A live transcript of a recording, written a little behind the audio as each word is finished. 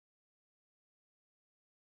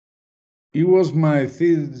He was my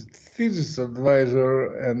thesis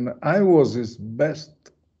advisor, and I was his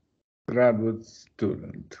best graduate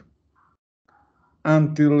student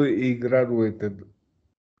until he graduated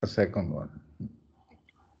a second one.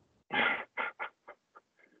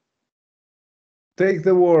 Take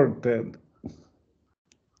the word, Ted.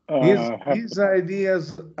 His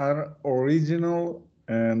ideas are original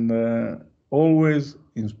and always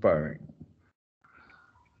inspiring.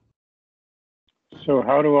 So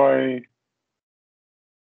how do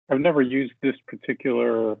I've never used this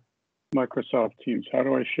particular Microsoft Teams. How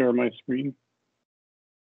do I share my screen?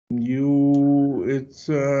 It's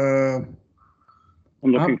I'm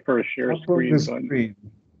looking for a share screen button.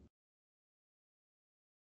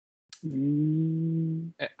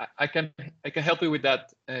 I can help you with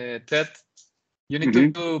that, Ted. You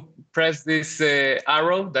need to press this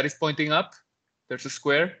arrow that is pointing up. There's a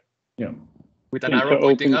square. Yeah. With an arrow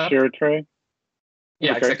pointing up. Share tray.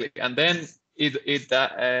 Yeah, exactly. And then it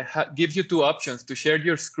gives you two options: to share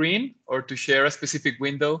your screen or to share a specific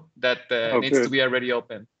window that needs to be already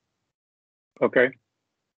open. Okay.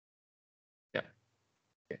 Yeah.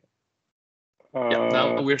 Okay. Yeah.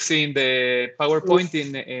 Now we're seeing the PowerPoint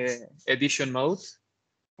in edition mode.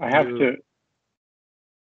 I have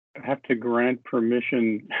to grant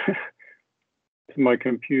permission to my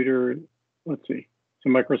computer. Let's see, to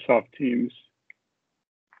Microsoft Teams.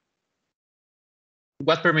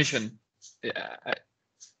 What permission? I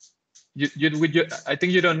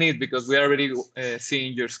think you don't need, because we're already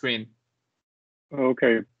seeing your screen.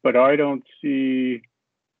 Okay, but I don't see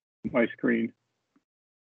my screen.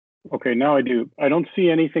 Okay, now I do. I don't see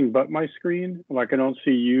anything but my screen. Like I don't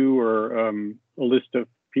see you or a list of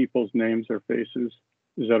people's names or faces.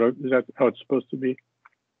 Is that how it's supposed to be?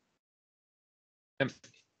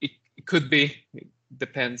 It could be. It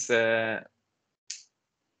depends.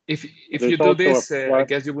 If you do this, I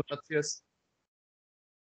guess you will not see us.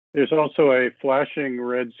 There's also a flashing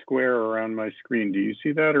red square around my screen. Do you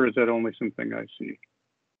see that, or is that only something I see?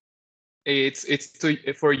 It's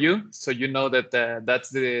for you, so you know that that's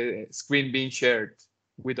the screen being shared.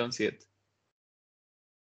 We don't see it.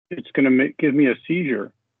 It's going to give me a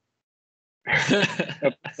seizure,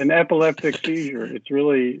 an epileptic seizure. It's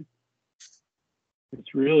really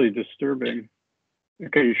disturbing.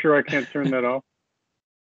 Okay, you sure I can't turn that off?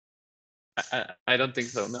 I don't think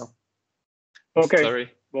so. No. Okay.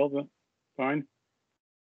 Sorry. Well then, fine.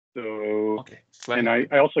 So, okay. And I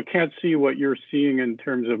also can't see what you're seeing in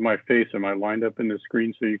terms of my face. Am I lined up in the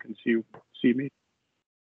screen so you can see me?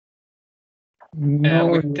 No,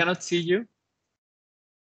 we cannot see you.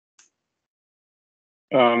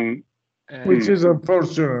 Which is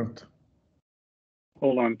unfortunate.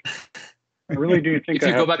 Hold on. I really do think if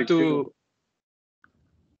you go back to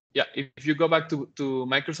yeah, if you go back to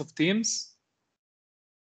Microsoft Teams,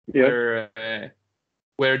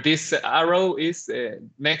 where this arrow is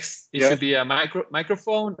next, it should be a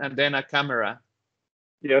microphone and then a camera.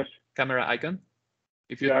 Yes. Camera icon.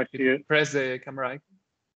 If you, press the camera icon.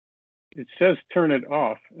 It says turn it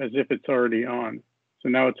off as if it's already on. So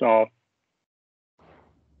now it's off.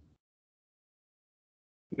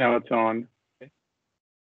 Now it's on. Okay.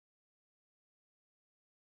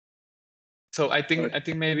 So I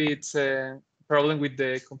think maybe it's a problem with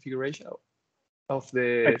the configuration of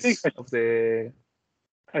the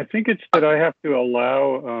I think it's that I have to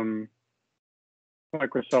allow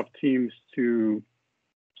Microsoft Teams to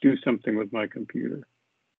do something with my computer.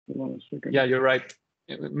 Hold on a second. Yeah, you're right.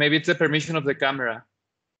 Maybe it's the permission of the camera.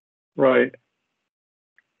 Right.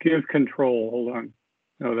 Give control. Hold on.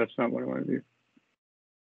 No, that's not what I want to do.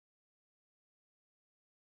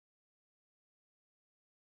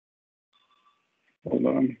 Hold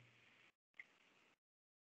on.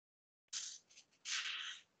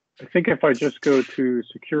 I think if I just go to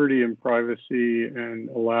security and privacy and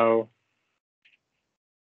allow.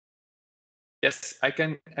 Yes, I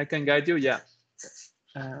can guide you. Yeah.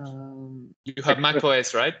 You have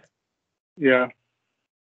macOS, right? Yeah.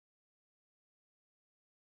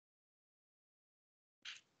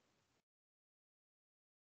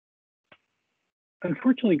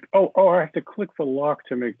 Unfortunately, I have to click the lock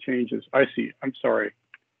to make changes. I see. I'm sorry.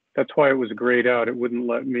 That's why it was grayed out. It wouldn't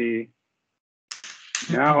let me.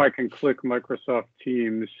 Now I can click Microsoft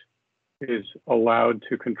Teams is allowed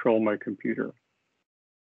to control my computer.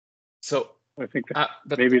 So I think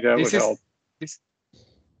maybe that would help.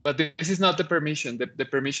 But this is not the permission. The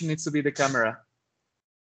permission needs to be the camera.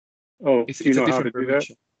 Oh, do you know how to do that?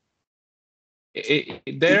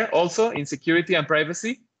 There also in security and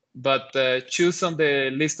privacy, but choose on the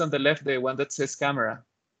list on the left the one that says camera.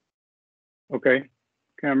 Okay,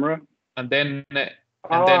 camera. And then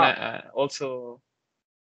also.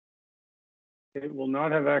 it will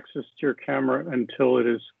not have access to your camera until it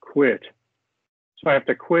is quit. So I have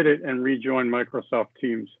to quit it and rejoin Microsoft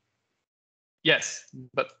Teams. Yes,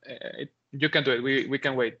 but you can do it. We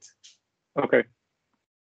can wait. Okay.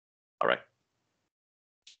 All right.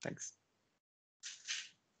 Thanks.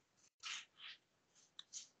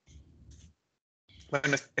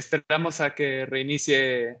 Bueno, esperamos a que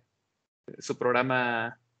reinicie su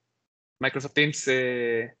programa Microsoft Teams,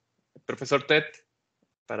 profesor Ted,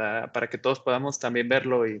 para que todos podamos también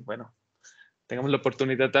verlo y, bueno, tengamos la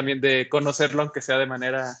oportunidad también de conocerlo, aunque sea de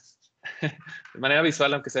manera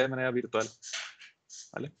visual, aunque sea de manera virtual.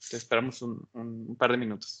 ¿Vale? Te esperamos un par de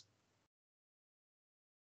minutos.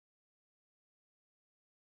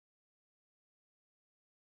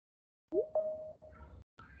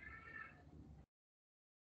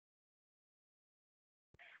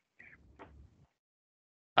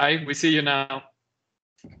 Hi, we see you now.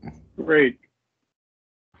 Great.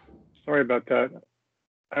 Sorry about that.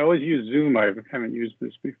 I always use Zoom. I haven't used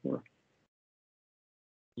this before.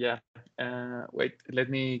 Yeah. Wait, let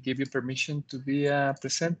me give you permission to be a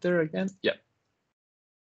presenter again. Yeah.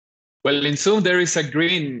 Well, in Zoom, there is a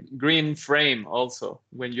green frame also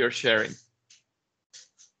when you're sharing,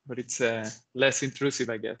 but it's less intrusive,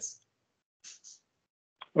 I guess.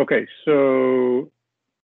 Okay, so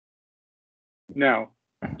now,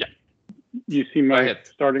 yeah, you see my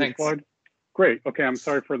starting slide? Great. Okay, I'm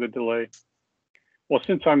sorry for the delay. Well,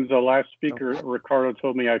 since I'm the last speaker, Ricardo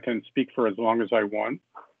told me I can speak for as long as I want.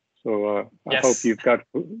 So I hope you've got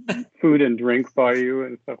food and drink by you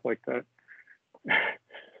and stuff like that.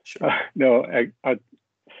 Sure. No,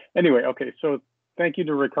 anyway, okay. So thank you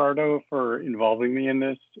to Ricardo for involving me in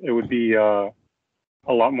this. It would be a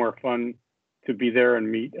lot more fun to be there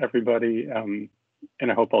and meet everybody. And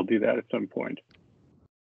I hope I'll do that at some point.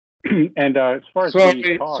 And as far as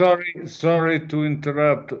sorry to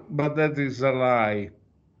interrupt, but that is a lie.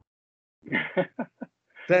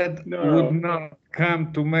 That would not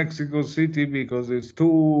come to Mexico City because it's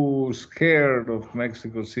too scared of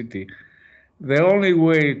Mexico City. The only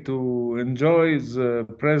way to enjoy his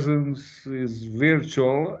presence is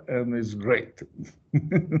virtual, and it's great.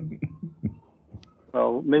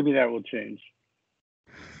 Well, maybe that will change.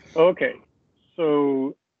 Okay,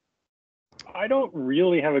 so I don't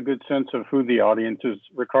really have a good sense of who the audience is.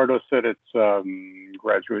 Ricardo said it's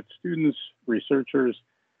graduate students, researchers.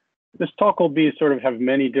 This talk will be sort of have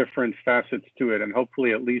many different facets to it, and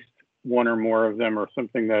hopefully at least one or more of them are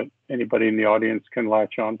something that anybody in the audience can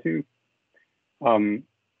latch onto.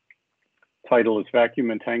 Title is Vacuum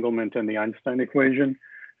Entanglement and the Einstein Equation.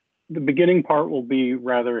 The beginning part will be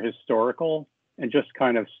rather historical and just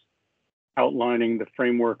kind of outlining the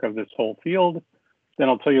framework of this whole field. Then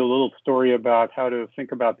I'll tell you a little story about how to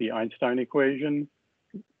think about the Einstein equation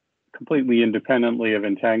completely independently of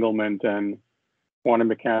entanglement and quantum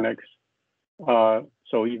mechanics.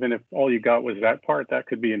 So even if all you got was that part, that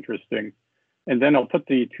could be interesting. And then I'll put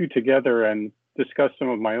the two together and discuss some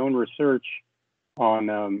of my own research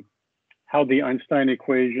on how the Einstein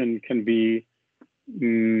equation can be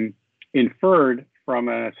inferred from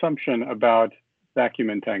an assumption about vacuum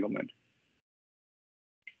entanglement.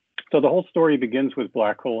 So the whole story begins with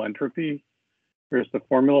black hole entropy. Here's the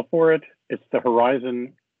formula for it. It's the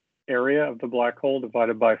horizon area of the black hole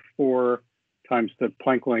divided by 4 times the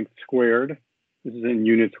Planck length squared. This is in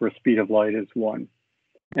units where speed of light is 1.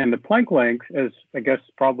 And the Planck length, as I guess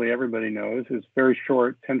probably everybody knows, is very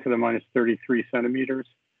short, 10 to the minus 33 centimeters.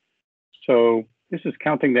 So this is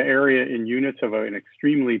counting the area in units of an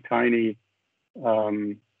extremely tiny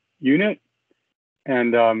unit.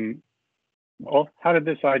 And well, how did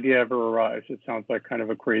this idea ever arise? It sounds like kind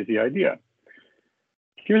of a crazy idea.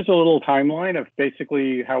 Here's a little timeline of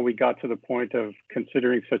basically how we got to the point of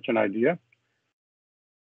considering such an idea.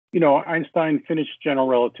 You know, Einstein finished general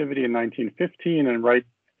relativity in 1915, and right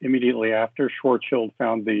immediately after, Schwarzschild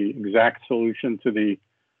found the exact solution to the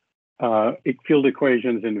field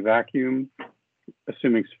equations in vacuum,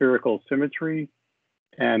 assuming spherical symmetry.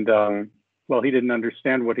 And well, he didn't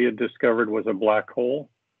understand what he had discovered was a black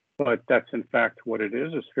hole, but that's in fact what it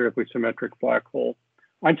is, a spherically symmetric black hole.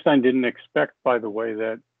 Einstein didn't expect, by the way,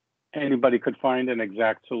 that anybody could find an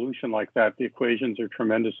exact solution like that. The equations are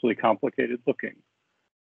tremendously complicated looking.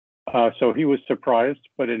 So he was surprised,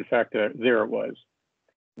 but in fact, there it was.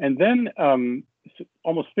 And then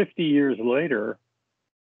almost 50 years later,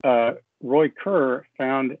 Roy Kerr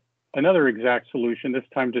found another exact solution, this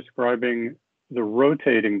time describing the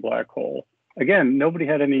rotating black hole. Again, nobody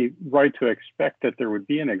had any right to expect that there would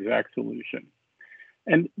be an exact solution.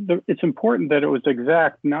 And it's important that it was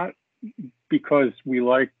exact, not because we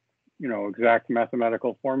like, you know, exact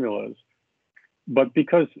mathematical formulas, but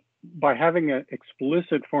because by having an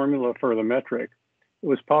explicit formula for the metric, it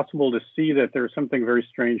was possible to see that there's something very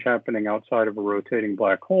strange happening outside of a rotating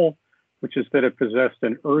black hole, which is that it possessed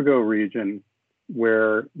an ergo region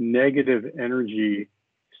where negative energy,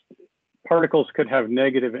 particles could have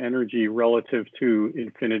negative energy relative to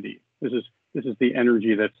infinity. This is the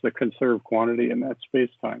energy that's the conserved quantity in that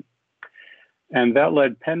space-time. And that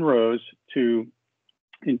led Penrose to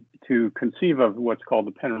conceive of what's called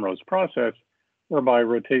the Penrose process, whereby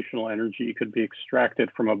rotational energy could be extracted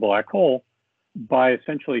from a black hole by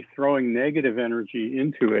essentially throwing negative energy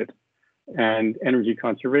into it. And energy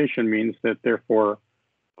conservation means that therefore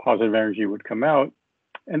positive energy would come out,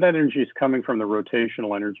 and that energy is coming from the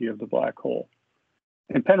rotational energy of the black hole.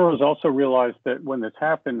 And Penrose also realized that when this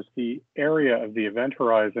happens, the area of the event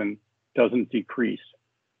horizon doesn't decrease.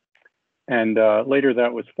 And later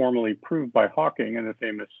that was formally proved by Hawking in the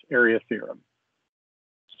famous area theorem.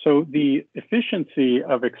 So the efficiency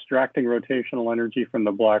of extracting rotational energy from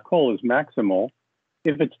the black hole is maximal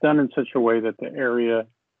if it's done in such a way that the area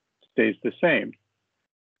stays the same,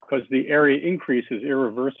 because the area increase is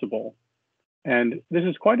irreversible. And this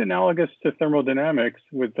is quite analogous to thermodynamics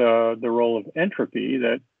with the role of entropy,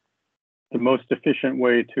 that the most efficient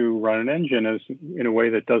way to run an engine is in a way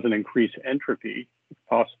that doesn't increase entropy, if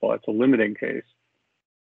possible. That's a limiting case.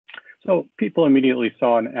 So people immediately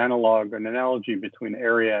saw an analogy between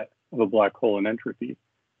area of a black hole and entropy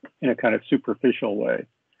in a kind of superficial way.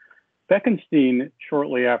 Bekenstein,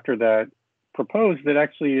 shortly after that, proposed that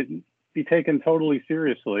actually it be taken totally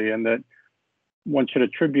seriously and that one should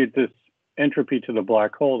attribute this entropy to the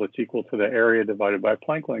black hole that's equal to the area divided by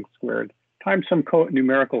Planck length squared times some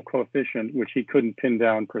numerical coefficient, which he couldn't pin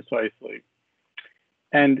down precisely.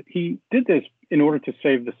 And he did this in order to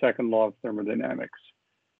save the second law of thermodynamics,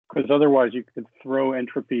 because otherwise you could throw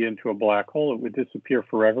entropy into a black hole, it would disappear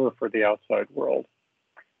forever for the outside world.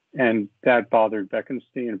 And that bothered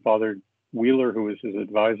Bekenstein, it bothered Wheeler, who was his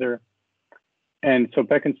advisor. And so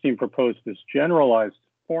Bekenstein proposed this generalized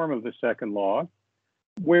form of the second law,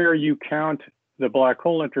 where you count the black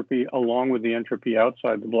hole entropy along with the entropy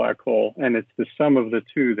outside the black hole, and it's the sum of the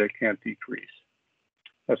two that can't decrease.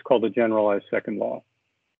 That's called the generalized second law.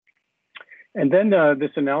 And then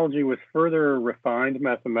this analogy was further refined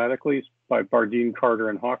mathematically by Bardeen, Carter,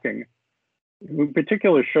 and Hawking, who in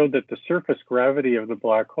particular showed that the surface gravity of the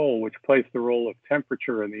black hole, which plays the role of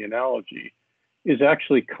temperature in the analogy, is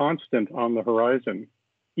actually constant on the horizon,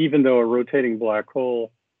 even though a rotating black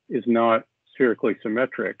hole is not spherically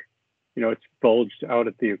symmetric. You know, it's bulged out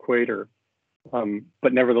at the equator,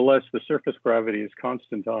 but nevertheless, the surface gravity is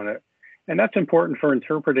constant on it. And that's important for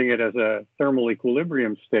interpreting it as a thermal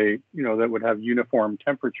equilibrium state, you know, that would have uniform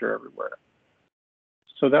temperature everywhere.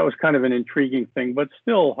 So that was kind of an intriguing thing, but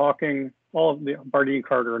still Hawking, all of the Bardeen,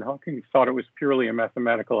 Carter, and Hawking thought it was purely a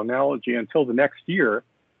mathematical analogy until the next year,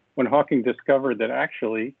 when Hawking discovered that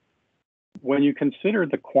actually, when you consider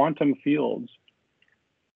the quantum fields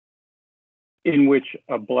in which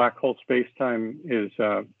a black hole spacetime is,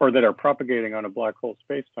 or that are propagating on a black hole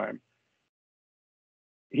spacetime,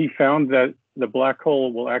 he found that the black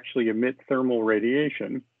hole will actually emit thermal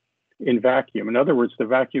radiation in vacuum. In other words, the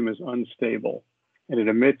vacuum is unstable and it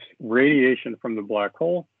emits radiation from the black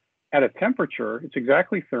hole at a temperature. It's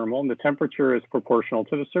exactly thermal, and the temperature is proportional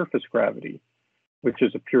to the surface gravity, which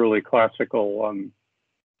is a purely classical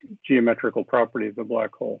geometrical property of the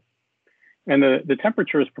black hole. And the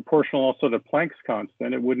temperature is proportional also to Planck's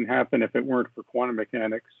constant. It wouldn't happen if it weren't for quantum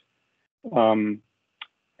mechanics.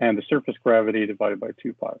 And the surface gravity divided by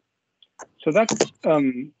 2 pi. So that's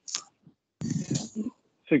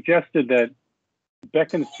suggested that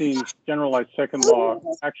Bekenstein's generalized second law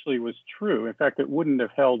actually was true. In fact, it wouldn't have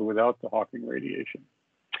held without the Hawking radiation.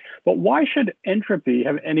 But why should entropy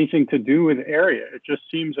have anything to do with area? It just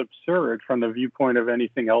seems absurd from the viewpoint of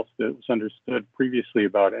anything else that was understood previously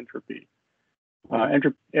about entropy.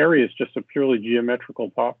 Area is just a purely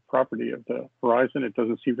geometrical property of the horizon. It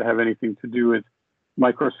doesn't seem to have anything to do with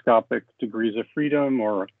microscopic degrees of freedom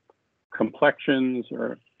or complexions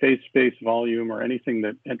or phase space volume or anything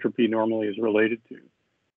that entropy normally is related to.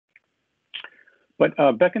 But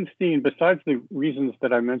Bekenstein, besides the reasons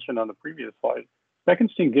that I mentioned on the previous slide,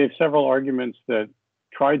 Bekenstein gave several arguments that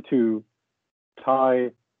tried to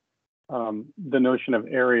tie the notion of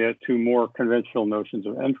area to more conventional notions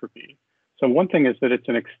of entropy. So one thing is that it's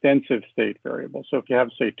an extensive state variable. So if you have,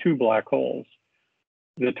 say, 2 black holes,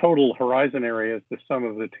 the total horizon area is the sum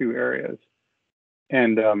of the 2 areas.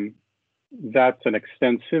 And that's an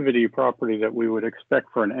extensivity property that we would expect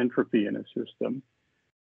for an entropy in a system.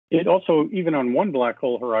 It also, even on one black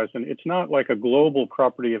hole horizon, it's not like a global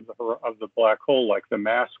property of the black hole like the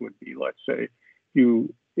mass would be, let's say.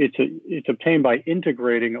 it's obtained by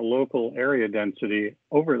integrating a local area density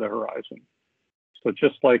over the horizon. So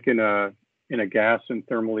just like in a gas in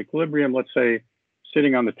thermal equilibrium, let's say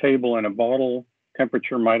sitting on the table in a bottle,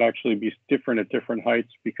 temperature might actually be different at different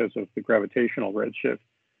heights because of the gravitational redshift.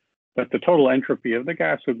 But the total entropy of the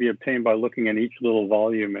gas would be obtained by looking at each little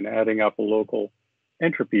volume and adding up a local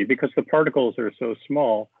entropy. Because the particles are so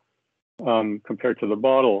small compared to the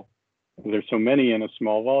bottle, there's so many in a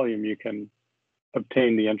small volume, you can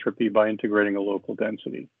obtain the entropy by integrating a local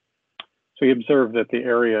density. So he observed that the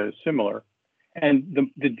area is similar. And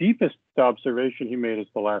the deepest observation he made is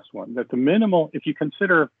the last one, that the minimal, if you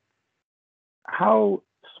consider how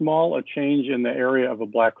small a change in the area of a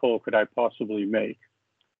black hole could I possibly make,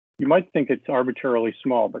 you might think it's arbitrarily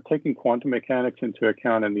small, but taking quantum mechanics into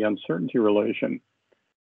account and the uncertainty relation,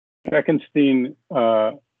 Bekenstein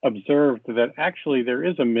observed that actually there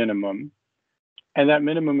is a minimum, and that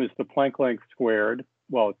minimum is the Planck length squared,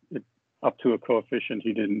 well, up to a coefficient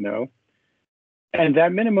he didn't know. And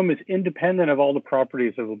that minimum is independent of all the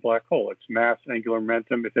properties of a black hole. Its mass, angular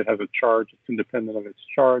momentum, if it has a charge, it's independent of its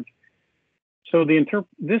charge. So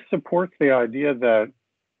this supports the idea that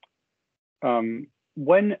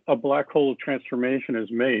when a black hole transformation is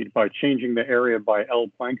made by changing the area by L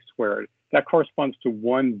Planck squared, that corresponds to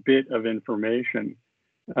 1 bit of information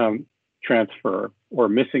transfer or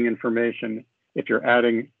missing information. If you're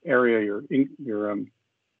adding area, you're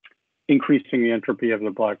increasing the entropy of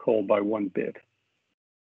the black hole by 1 bit.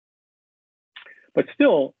 But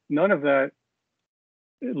still, none of that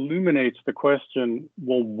illuminates the question,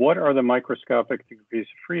 well, what are the microscopic degrees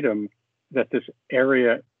of freedom that this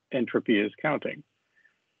area entropy is counting?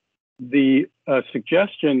 The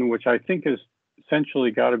suggestion, which I think is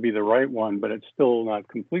essentially got to be the right one, but it's still not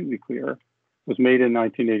completely clear, was made in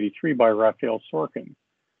 1983 by Raphael Sorkin,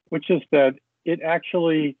 which is that it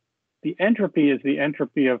actually, the entropy is the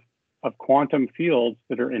entropy of quantum fields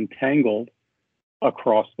that are entangled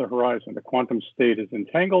across the horizon. The quantum state is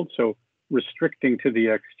entangled, so restricting to the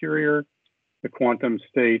exterior, the quantum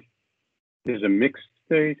state is a mixed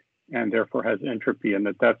state and therefore has entropy, and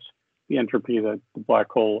that's the entropy that the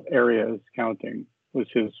black hole area is counting, was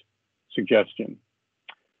his suggestion.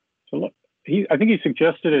 So I think he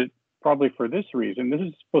suggested it probably for this reason. This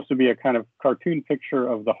is supposed to be a kind of cartoon picture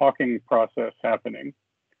of the Hawking process happening.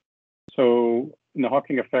 So in the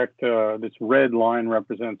Hawking effect, this red line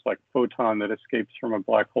represents like photon that escapes from a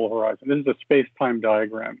black hole horizon. This is a space-time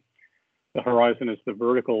diagram. The horizon is the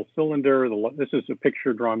vertical cylinder. This is a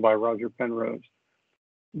picture drawn by Roger Penrose.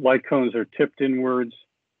 Light cones are tipped inwards,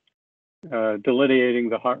 delineating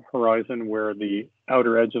the horizon where the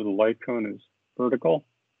outer edge of the light cone is vertical.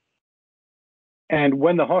 And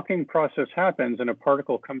when the Hawking process happens and a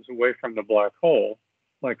particle comes away from the black hole,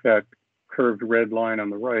 like that curved red line on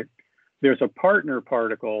the right, there's a partner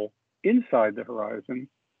particle inside the horizon,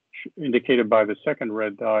 indicated by the second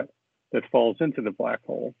red dot, that falls into the black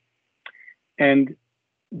hole. And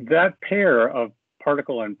that pair of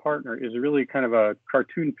particle and partner is really kind of a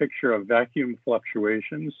cartoon picture of vacuum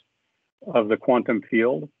fluctuations of the quantum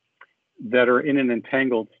field that are in an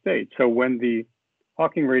entangled state. So when the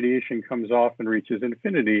Hawking radiation comes off and reaches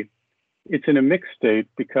infinity, it's in a mixed state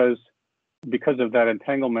because of that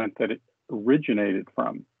entanglement that it originated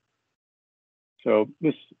from. So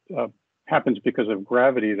this happens because of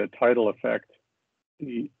gravity, the tidal effect.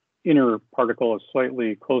 The inner particle is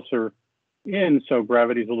slightly closer in, so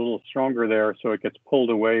gravity is a little stronger there, so it gets pulled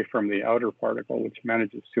away from the outer particle, which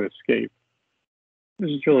manages to escape. This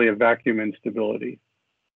is really a vacuum instability.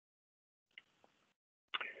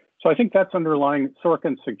 So I think that's underlying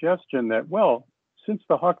Sorkin's suggestion that, well, since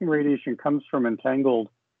the Hawking radiation comes from entangled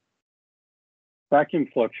vacuum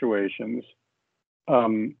fluctuations,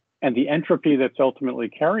 and the entropy that's ultimately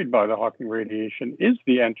carried by the Hawking radiation is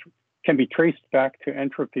can be traced back to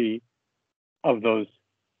entropy of those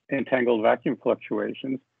entangled vacuum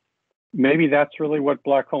fluctuations, maybe that's really what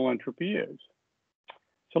black hole entropy is.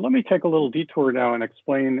 So let me take a little detour now and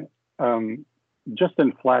explain just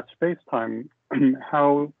in flat space-time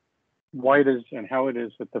why it is and how it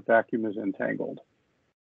is that the vacuum is entangled.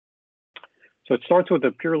 So it starts with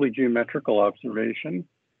a purely geometrical observation.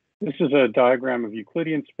 This is a diagram of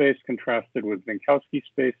Euclidean space contrasted with Minkowski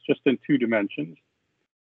space, just in 2 dimensions.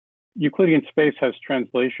 Euclidean space has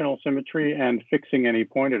translational symmetry, and fixing any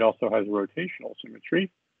point, it also has rotational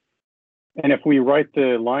symmetry. And if we write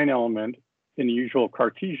the line element in the usual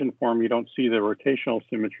Cartesian form, you don't see the rotational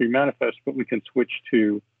symmetry manifest, but we can switch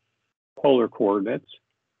to polar coordinates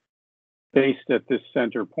based at this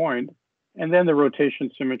center point. And then the rotation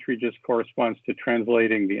symmetry just corresponds to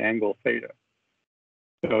translating the angle theta.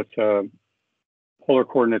 So it's polar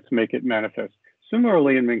coordinates make it manifest.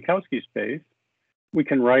 similarly, in Minkowski space, we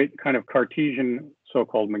can write kind of Cartesian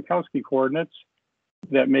so-called Minkowski coordinates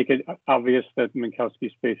that make it obvious that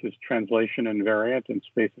Minkowski space is translation invariant in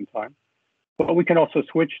space and time. But we can also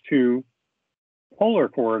switch to polar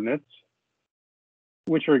coordinates,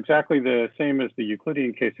 which are exactly the same as the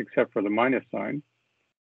Euclidean case, except for the minus sign.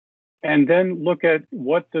 And then look at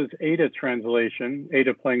what does eta translation,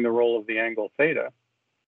 eta playing the role of the angle theta,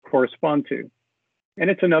 correspond to. And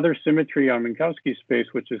it's another symmetry on Minkowski space,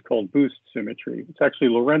 which is called boost symmetry. It's actually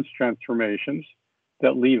Lorentz transformations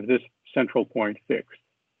that leave this central point fixed.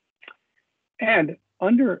 And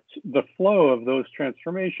under the flow of those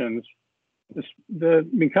transformations, the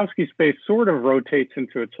Minkowski space sort of rotates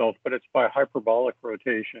into itself, but it's by hyperbolic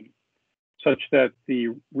rotation, such that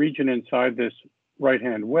the region inside this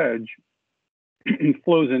right-hand wedge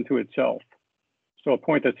flows into itself. So a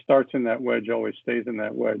point that starts in that wedge always stays in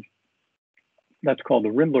that wedge. That's called the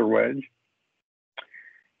Rindler wedge.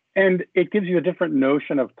 And it gives you a different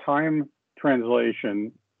notion of time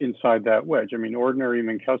translation inside that wedge. I mean, ordinary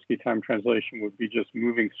Minkowski time translation would be just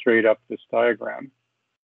moving straight up this diagram,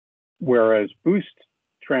 whereas boost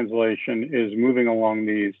translation is moving along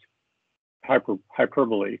these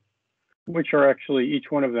hyperbolae, which are actually, each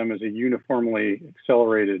one of them is a uniformly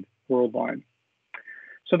accelerated world line.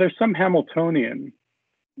 So there's some Hamiltonian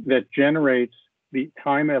that generates the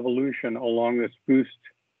time evolution along this boost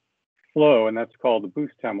flow, and that's called the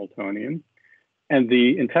boost Hamiltonian. And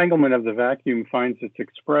the entanglement of the vacuum finds its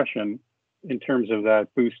expression in terms of that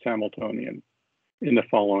boost Hamiltonian in the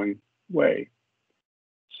following way.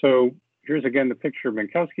 So here's again the picture of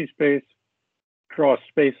Minkowski space. Draw a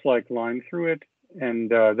space-like line through it, and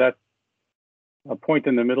that a point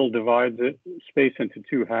in the middle divides space into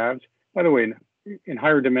two halves. By the way, in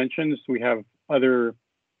higher dimensions, we have other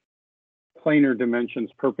planar dimensions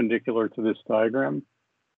perpendicular to this diagram.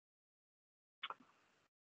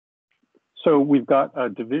 So we've got a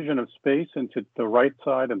division of space into the right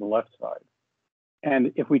side and the left side.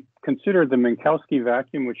 And if we consider the Minkowski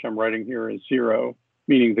vacuum, which I'm writing here as 0,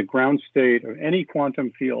 meaning the ground state of any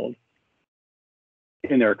quantum field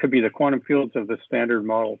in there, it could be the quantum fields of the standard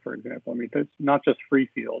model, for example. I mean, it's not just free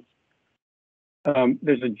fields.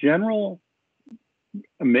 There's a general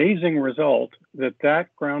amazing result that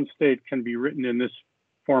that ground state can be written in this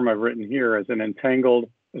form I've written here as an entangled,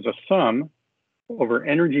 as a sum over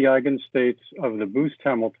energy eigenstates of the boost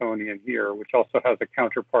Hamiltonian here, which also has a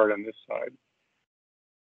counterpart on this side.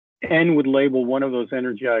 N would label one of those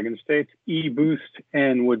energy eigenstates. E boost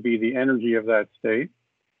N would be the energy of that state.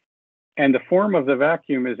 And the form of the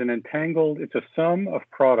vacuum is an entangled, it's a sum of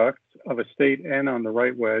products of a state N on the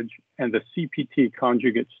right wedge and the CPT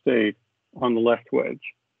conjugate state on the left wedge.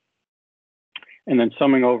 And then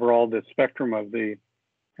summing over all the spectrum of the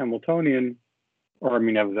Hamiltonian, or I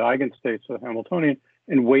mean of the eigenstates of the Hamiltonian,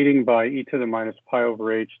 and weighting by e to the minus pi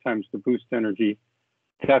over h times the boost energy,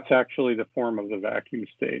 that's actually the form of the vacuum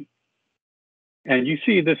state. And you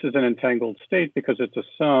see this is an entangled state because it's a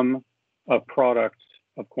sum of products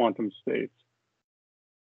of quantum states.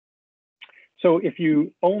 So if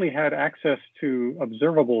you only had access to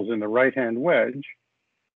observables in the right-hand wedge,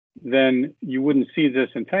 then you wouldn't see this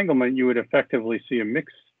entanglement. You would effectively see a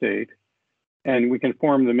mixed state. And we can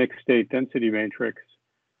form the mixed state density matrix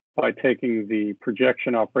by taking the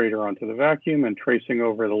projection operator onto the vacuum and tracing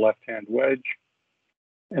over the left-hand wedge.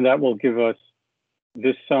 And that will give us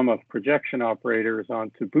this sum of projection operators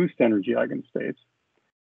onto boost energy eigenstates.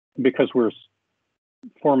 Because we're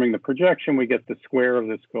forming the projection, we get the square of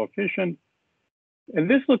this coefficient. And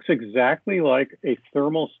this looks exactly like a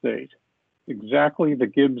thermal state, exactly the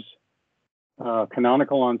Gibbs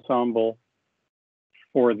canonical ensemble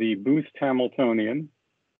for the boost Hamiltonian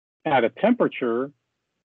at a temperature.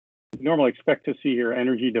 You normally expect to see here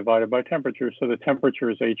energy divided by temperature. So the temperature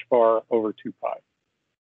is h bar over 2 pi.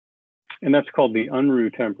 And that's called the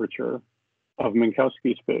Unruh temperature of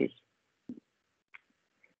Minkowski space.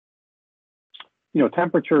 You know,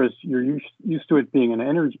 temperature is, you're used to it being an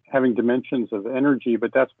energy, having dimensions of energy,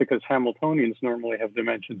 but that's because Hamiltonians normally have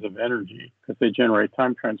dimensions of energy because they generate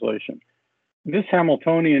time translation. This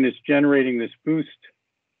Hamiltonian is generating this boost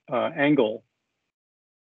angle,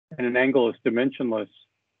 and an angle is dimensionless.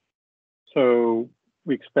 So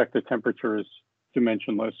we expect the temperature is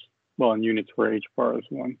dimensionless, well, in units where h bar is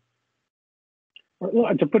 1.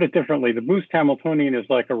 Or, to put it differently, the boost Hamiltonian is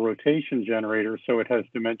like a rotation generator, so it has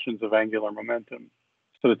dimensions of angular momentum.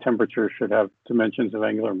 So the temperature should have dimensions of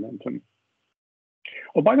angular momentum.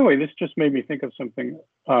 Oh, by the way, this just made me think of something.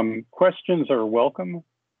 Questions are welcome.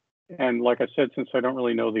 And like I said, since I don't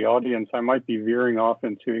really know the audience, I might be veering off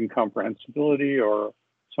into incomprehensibility or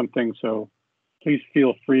something. So please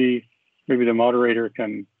feel free maybe the moderator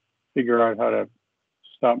can figure out how to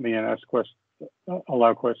stop me and ask questions,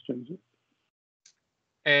 allow questions.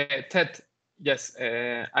 Ted, yes,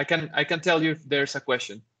 I can tell you if there's a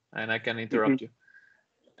question, and I can interrupt you.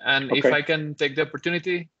 And if I can take the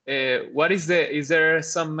opportunity, what is there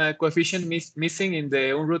some coefficient missing in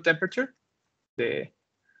the Unruh temperature? The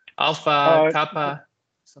alpha, kappa?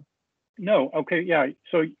 No, okay, yeah.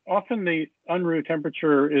 So often the Unruh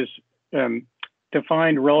temperature is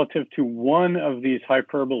defined relative to one of these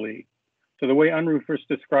hyperbolae. So the way Unruh first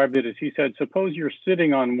described it is he said, suppose you're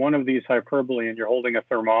sitting on one of these hyperbolae and you're holding a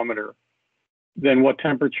thermometer, then what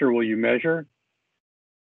temperature will you measure?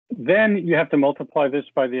 Then you have to multiply this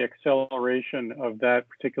by the acceleration of that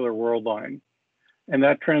particular world line. And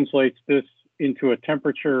that translates this into a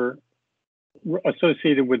temperature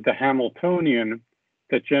associated with the Hamiltonian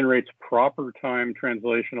that generates proper time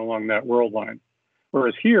translation along that world line.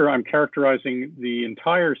 Whereas here, I'm characterizing the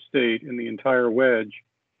entire state in the entire wedge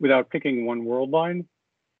without picking one world line.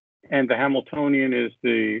 And the Hamiltonian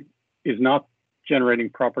is not generating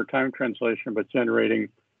proper time translation, but generating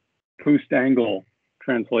boost angle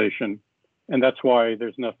translation. And that's why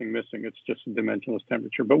there's nothing missing. It's just a dimensionless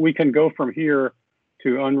temperature. But we can go from here to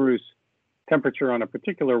Unruh's temperature on a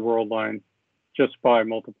particular world line just by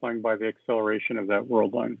multiplying by the acceleration of that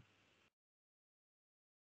world line.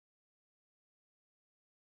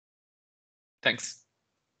 Thanks.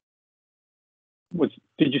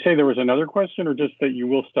 Did you say there was another question, or just that you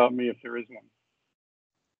will stop me if there is one?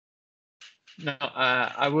 No,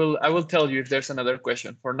 I will tell you if there's another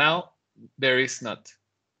question. For now, there is not.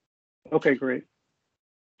 Okay, great.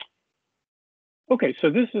 Okay,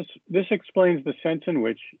 so this explains the sense in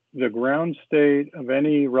which the ground state of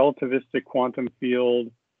any relativistic quantum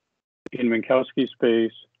field in Minkowski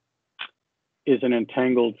space is an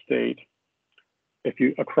entangled state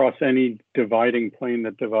across any dividing plane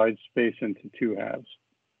that divides space into two halves.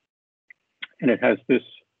 And it has this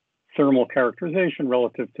thermal characterization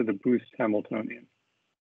relative to the boost Hamiltonian.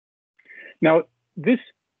 Now,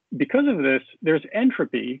 because of this, there's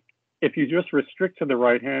entropy. If you just restrict to the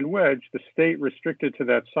right-hand wedge, the state restricted to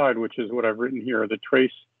that side, which is what I've written here, the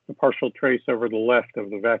partial trace over the left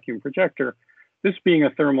of the vacuum projector, this being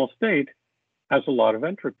a thermal state has a lot of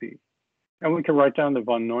entropy. And we can write down the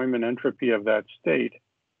von Neumann entropy of that state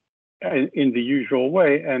in the usual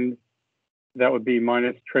way, and that would be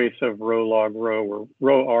minus trace of rho log rho, where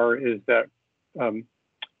rho r is that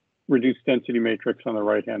reduced density matrix on the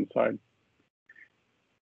right-hand side.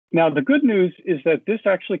 Now, the good news is that this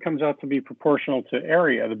actually comes out to be proportional to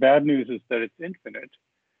area. The bad news is that it's infinite.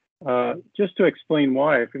 Just to explain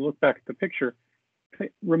why, if you look back at the picture,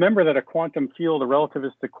 remember that a quantum field, a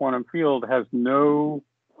relativistic quantum field, has no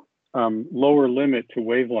lower limit to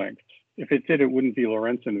wavelengths. If it did, it wouldn't be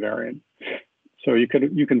Lorentz invariant. So you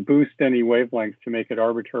can boost any wavelength to make it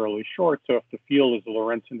arbitrarily short. So if the field is a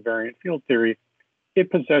Lorentz invariant field theory,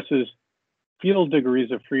 it possesses field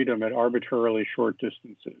degrees of freedom at arbitrarily short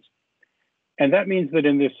distances. And that means that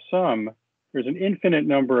in this sum, there's an infinite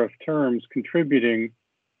number of terms contributing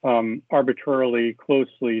arbitrarily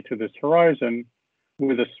closely to this horizon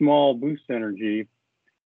with a small boost energy.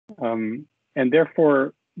 And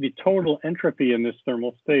therefore, the total entropy in this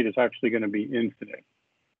thermal state is actually going to be infinite.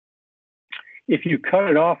 If you cut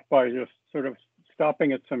it off by just sort of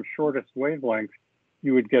stopping at some shortest wavelength,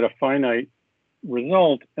 you would get a finite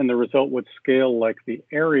result, and the result would scale like the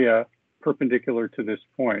area perpendicular to this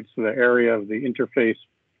point. So the area of the interface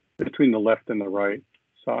between the left and the right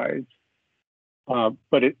sides.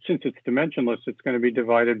 But since it's dimensionless, it's going to be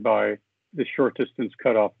divided by the short distance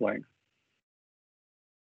cutoff length.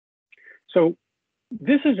 So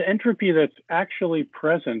this is entropy that's actually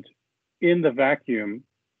present in the vacuum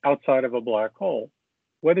outside of a black hole.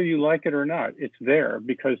 Whether you like it or not, it's there,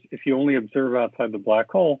 because if you only observe outside the black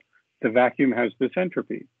hole, the vacuum has this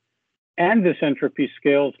entropy. And this entropy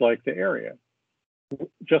scales like the area,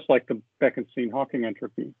 just like the Bekenstein-Hawking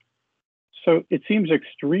entropy. So it seems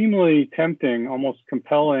extremely tempting, almost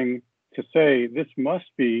compelling to say this must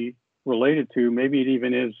be related to, maybe it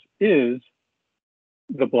even is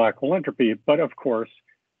the black hole entropy. But of course,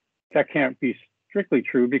 that can't be strictly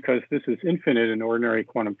true because this is infinite in ordinary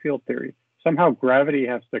quantum field theory. Somehow gravity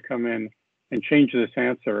has to come in and change this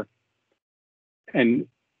answer. And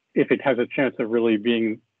if it has a chance of really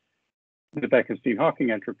being the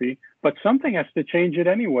Bekenstein-Hawking entropy, but something has to change it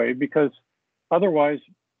anyway, because otherwise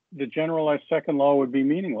the generalized second law would be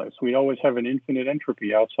meaningless. We always have an infinite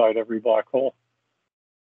entropy outside every black hole.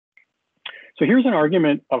 So here's an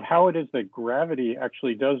argument of how it is that gravity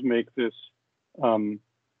actually does make this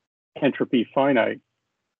entropy finite.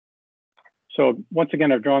 So once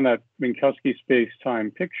again, I've drawn that Minkowski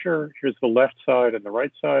space-time picture. Here's the left side and the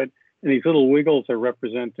right side. And these little wiggles are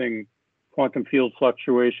representing quantum field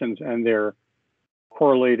fluctuations and their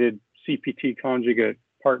correlated CPT conjugate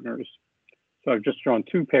partners. So I've just drawn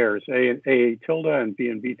two pairs, A tilde and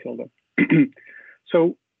B tilde.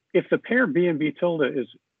 So if the pair B and B tilde is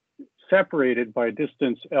separated by a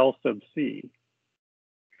distance L sub C,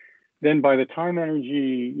 then by the time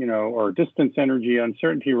energy, or distance energy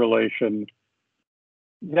uncertainty relation,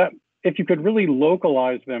 that if you could really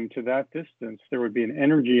localize them to that distance, there would be an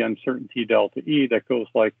energy uncertainty delta E that goes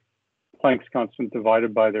like Planck's constant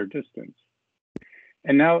divided by their distance.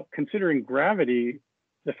 And now considering gravity,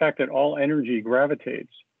 the fact that all energy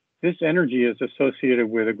gravitates, this energy is associated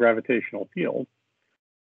with a gravitational field.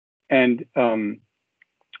 And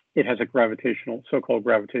it has a gravitational, so-called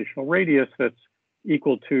gravitational radius that's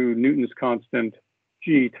equal to Newton's constant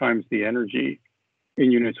G times the energy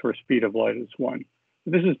in units where speed of light is 1.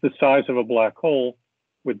 This is the size of a black hole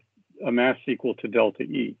with a mass equal to delta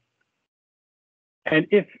E. And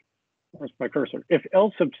where's my cursor? If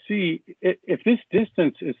L sub C, if this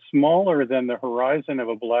distance is smaller than the horizon of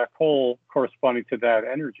a black hole corresponding to that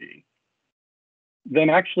energy, then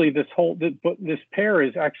actually this pair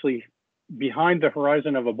is actually behind the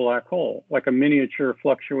horizon of a black hole, like a miniature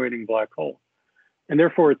fluctuating black hole. And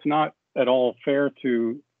therefore, it's not at all fair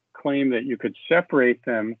to claim that you could separate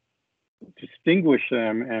them, distinguish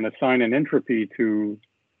them, and assign an entropy to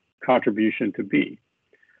contribution to B.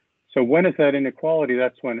 So when is that inequality?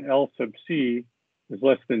 That's when L sub C is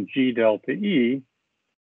less than G delta E,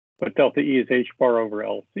 but delta E is H bar over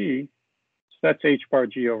LC. So that's H bar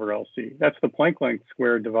G over LC. That's the Planck length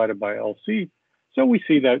squared divided by LC. So we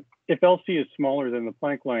see that if LC is smaller than the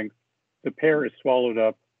Planck length, the pair is swallowed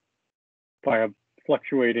up by a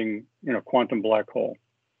fluctuating, quantum black hole.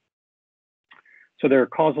 So there are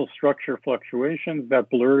causal structure fluctuations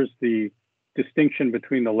that blurs the distinction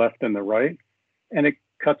between the left and the right, and it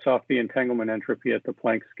cuts off the entanglement entropy at the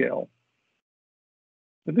Planck scale.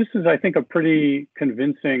 But this is, I think, a pretty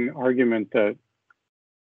convincing argument that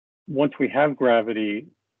once we have gravity,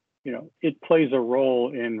 it plays a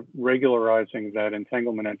role in regularizing that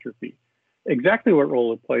entanglement entropy. Exactly what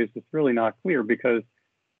role it plays is really not clear because,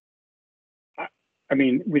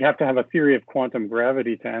 we'd have to have a theory of quantum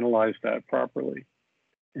gravity to analyze that properly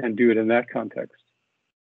and do it in that context.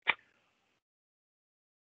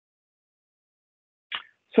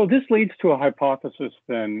 So this leads to a hypothesis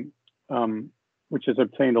then, which has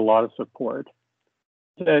obtained a lot of support,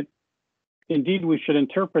 that indeed we should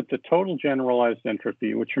interpret the total generalized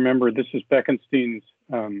entropy, which remember, this is Bekenstein's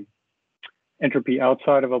entropy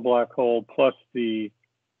outside of a black hole plus the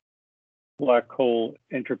black hole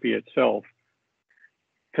entropy itself.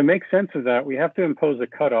 To make sense of that, we have to impose a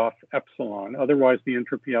cutoff epsilon. Otherwise, the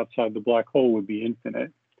entropy outside the black hole would be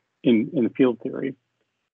infinite in field theory.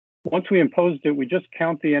 Once we imposed it, we just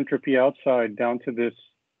count the entropy outside down to this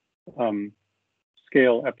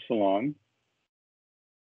scale epsilon.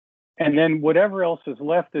 And then whatever else is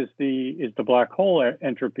left is the black hole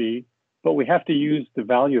entropy, but we have to use the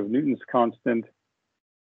value of Newton's constant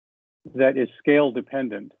that is scale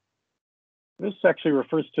dependent. This actually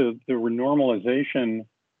refers to the renormalization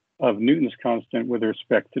of Newton's constant with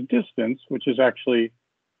respect to distance, which is actually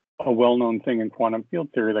a well-known thing in quantum field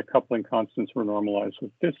theory, that coupling constants were normalized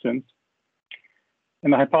with distance.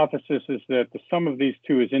 And the hypothesis is that the sum of these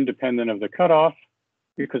two is independent of the cutoff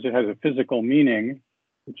because it has a physical meaning,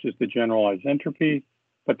 which is the generalized entropy,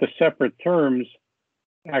 but the separate terms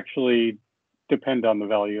actually depend on the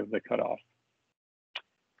value of the cutoff.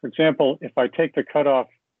 For example, if I take the cutoff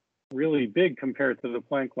really big compared to the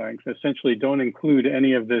Planck length, essentially don't include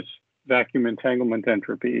any of this vacuum entanglement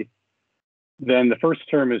entropy, then the first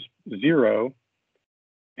term is 0,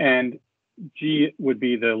 and G would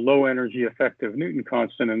be the low energy effective Newton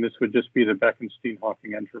constant, and this would just be the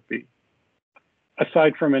Bekenstein-Hawking entropy.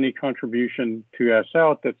 Aside from any contribution to S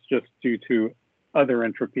out, that's just due to other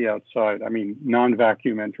entropy outside,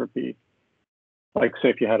 non-vacuum entropy. Like say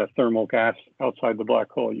if you had a thermal gas outside the black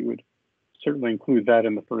hole, you would certainly include that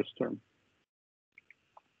in the first term.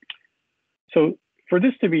 So for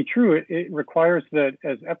this to be true, it requires that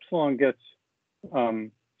as epsilon gets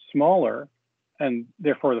smaller, and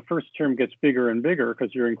therefore the first term gets bigger and bigger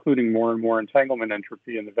because you're including more and more entanglement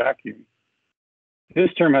entropy in the vacuum.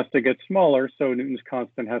 This term has to get smaller, so Newton's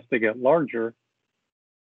constant has to get larger,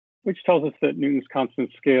 which tells us that Newton's constant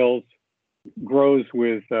scales grows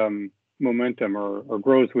with momentum or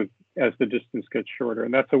grows with as the distance gets shorter.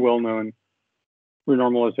 And that's a well-known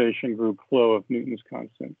renormalization group flow of Newton's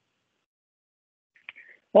constant.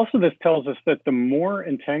 Also, this tells us that the more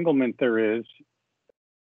entanglement there is,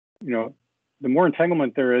 the more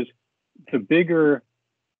entanglement there is, the bigger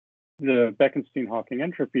the Bekenstein-Hawking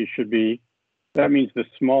entropy should be. That means the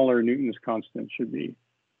smaller Newton's constant should be.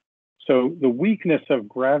 So the weakness of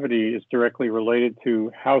gravity is directly related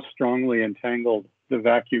to how strongly entangled the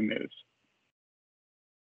vacuum is.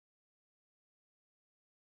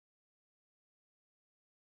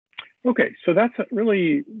 Okay, so that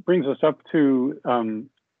really brings us up to an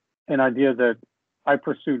idea that I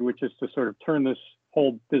pursued, which is to sort of turn this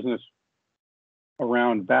whole business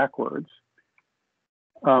around backwards.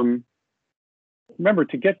 Remember,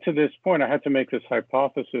 to get to this point, I had to make this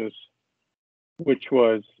hypothesis, which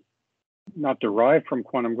was not derived from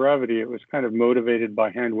quantum gravity. It was kind of motivated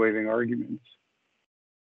by hand-waving arguments.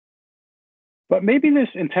 But maybe this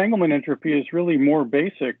entanglement entropy is really more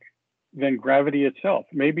basic than gravity itself.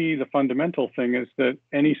 Maybe the fundamental thing is that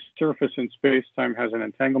any surface in space-time has an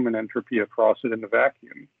entanglement entropy across it in the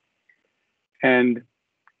vacuum. And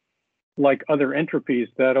like other entropies,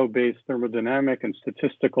 that obeys thermodynamic and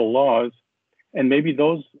statistical laws. And maybe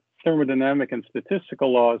those thermodynamic and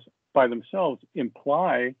statistical laws by themselves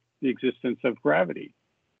imply the existence of gravity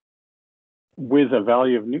with a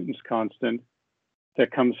value of Newton's constant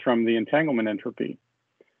that comes from the entanglement entropy.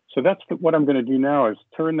 So that's what I'm going to do now, is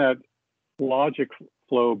turn that logic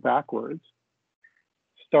flow backwards,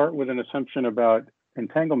 start with an assumption about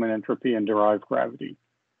entanglement entropy and derive gravity.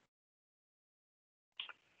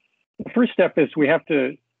 The first step is we have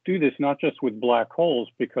to do this not just with black holes,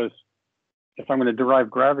 because if I'm going to derive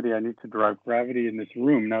gravity, I need to derive gravity in this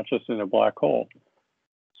room, not just in a black hole.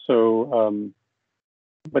 So,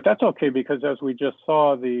 but that's okay, because as we just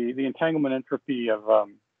saw, the entanglement entropy of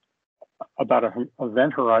about an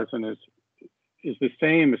event horizon is the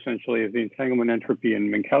same essentially as the entanglement entropy in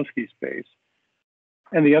Minkowski space.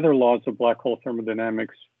 And the other laws of black hole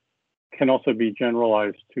thermodynamics can also be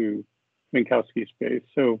generalized to Minkowski space.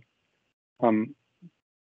 So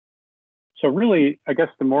really, I guess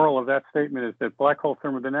the moral of that statement is that black hole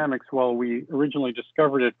thermodynamics, while we originally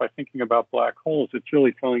discovered it by thinking about black holes, it's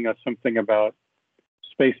really telling us something about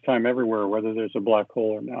space-time everywhere, whether there's a black hole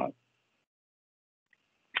or not.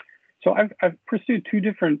 So I've pursued two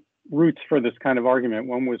different routes for this kind of argument.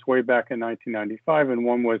 One was way back in 1995, and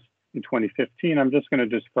one was in 2015. I'm just going to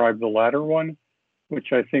describe the latter one,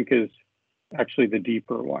 which I think is actually the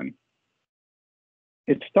deeper one.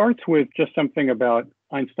 It starts with just something about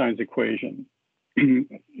Einstein's equation.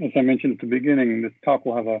 As I mentioned at the beginning, this talk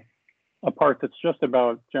will have a part that's just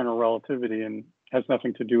about general relativity and has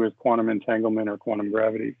nothing to do with quantum entanglement or quantum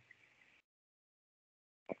gravity.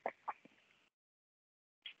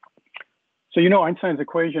 So you know Einstein's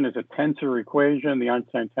equation is a tensor equation. The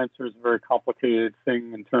Einstein tensor is a very complicated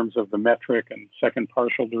thing in terms of the metric and second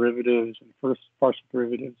partial derivatives and first partial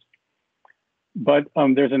derivatives. But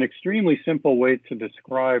there's an extremely simple way to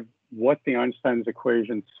describe what the Einstein's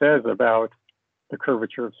equation says about the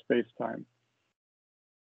curvature of space-time.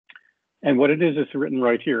 And what it is written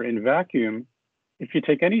right here. In vacuum, if you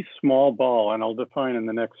take any small ball, and I'll define in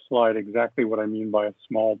the next slide exactly what I mean by a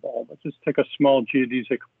small ball, but just take a small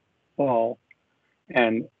geodesic ball,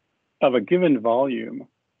 and of a given volume,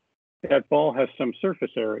 that ball has some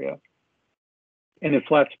surface area. And in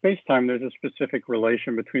flat space-time, there's a specific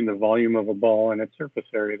relation between the volume of a ball and its surface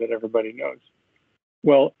area that everybody knows.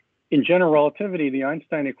 Well, in general relativity, the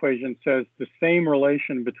Einstein equation says the same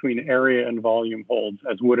relation between area and volume holds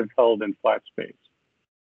as would have held in flat space.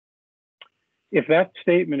 If that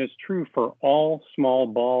statement is true for all small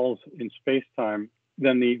balls in space-time,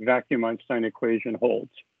 then the vacuum Einstein equation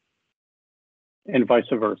holds, and vice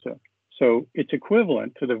versa. So it's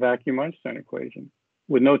equivalent to the vacuum Einstein equation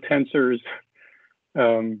with no tensors,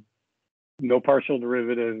 no partial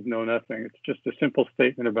derivatives, no nothing. It's just a simple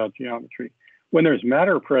statement about geometry. When there's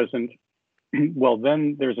matter present, well,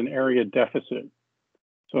 then there's an area deficit.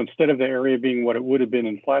 So instead of the area being what it would have been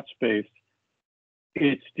in flat space,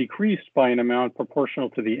 it's decreased by an amount proportional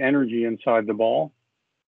to the energy inside the ball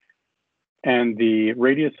and the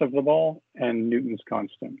radius of the ball and Newton's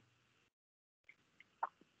constant.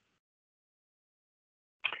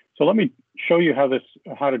 So let me show you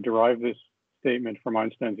how to derive this statement from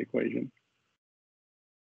Einstein's equation.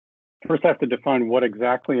 First, I have to define what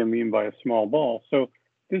exactly I mean by a small ball. So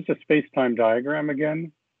this is a space-time diagram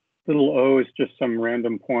again. Little o is just some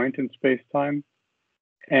random point in space-time.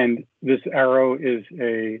 And this arrow is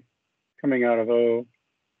coming out of O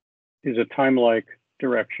is a time-like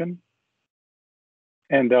direction.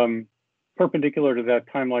 And perpendicular to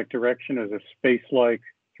that time-like direction is a space-like,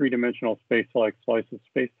 three-dimensional space-like slice of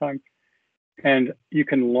space-time. And you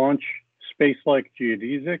can launch space-like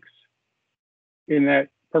geodesics in that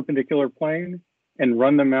perpendicular plane and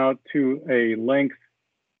run them out to a length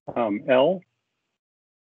L,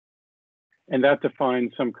 and that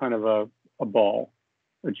defines some kind of a ball,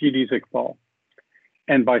 a geodesic ball.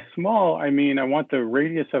 And by small, I mean I want the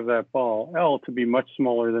radius of that ball, L, to be much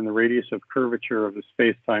smaller than the radius of curvature of the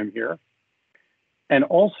space-time here. And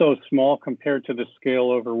also small compared to the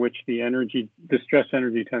scale over which the stress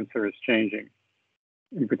energy tensor is changing.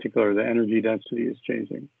 In particular, the energy density is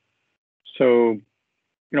changing. So,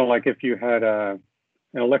 like if you had an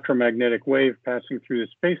electromagnetic wave passing through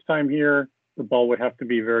the space-time here, the ball would have to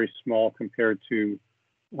be very small compared to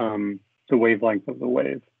the wavelength of the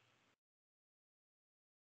wave.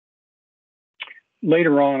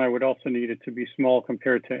 Later on, I would also need it to be small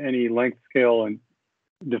compared to any length scale and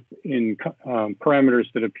in parameters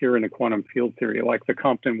that appear in a quantum field theory, like the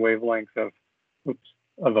Compton wavelength of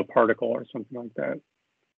a particle or something like that.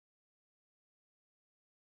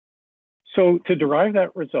 So to derive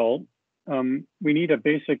that result, we need a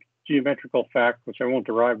basic geometrical fact, which I won't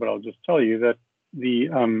derive, but I'll just tell you that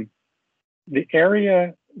the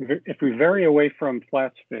area, if we vary away from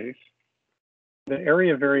flat space, the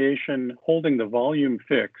area variation holding the volume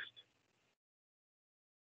fixed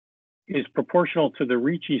is proportional to the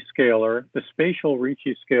Ricci scalar, the spatial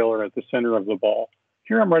Ricci scalar at the center of the ball.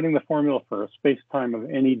 Here I'm writing the formula for a space-time of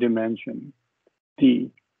any dimension,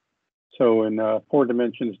 d. So in 4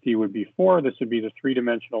 dimensions, d would be 4. This would be the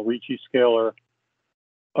 3-dimensional Ricci scalar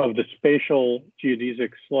of the spatial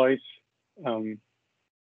geodesic slice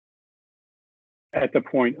at the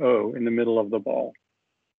point O in the middle of the ball.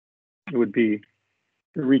 It would be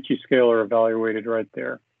the Ricci scalar evaluated right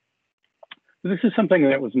there. This is something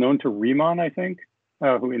that was known to Riemann, I think,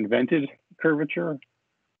 who invented curvature,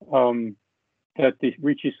 that the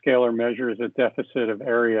Ricci scalar measures a deficit of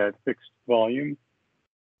area at fixed volume.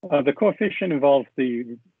 The coefficient involves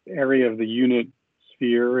the area of the unit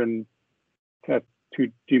sphere, and at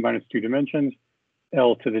d minus 2 dimensions.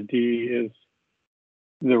 L to the d is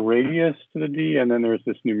the radius to the d, and then there's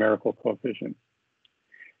this numerical coefficient.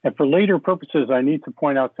 And for later purposes, I need to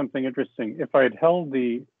point out something interesting. If I had held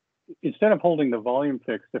instead of holding the volume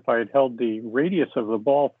fixed, if I had held the radius of the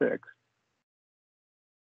ball fixed,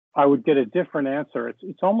 I would get a different answer.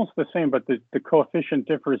 It's almost the same, but the coefficient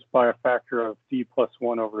differs by a factor of d plus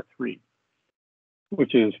 1/3,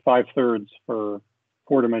 which is 5/3 for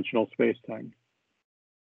 4-dimensional spacetime.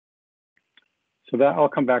 So that I'll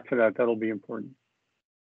come back to that. That'll be important.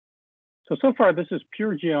 So far, this is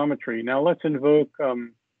pure geometry. Now let's invoke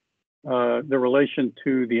the relation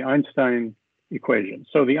to the Einstein equation.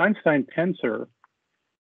 So the Einstein tensor,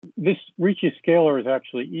 this Ricci scalar is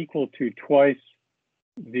actually equal to twice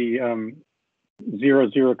the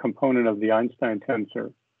 0,0 component of the Einstein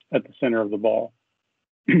tensor at the center of the ball.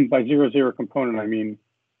 By 0,0 component, I mean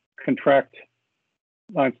contract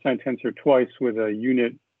Einstein tensor twice with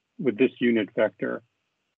this unit vector.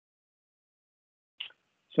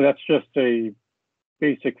 So that's just a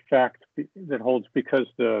basic fact that holds because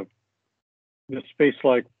the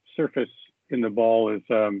space-like surface in the ball is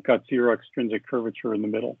got 0 extrinsic curvature in the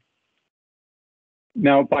middle.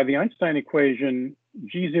 Now, by the Einstein equation,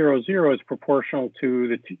 G00 is proportional to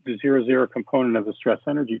the 0,0 component of the stress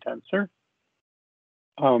energy tensor,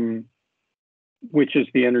 which is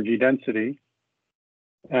the energy density.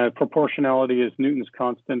 Proportionality is Newton's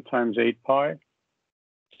constant times 8 pi.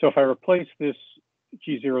 So if I replace this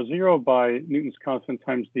G00 by Newton's constant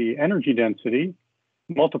times the energy density,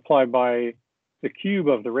 multiply by the cube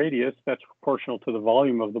of the radius, that's proportional to the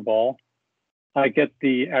volume of the ball, I get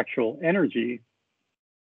the actual energy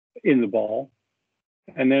in the ball.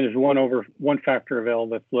 And then there's 1 factor of L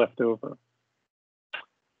that's left over.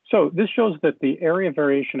 So this shows that the area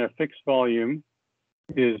variation at fixed volume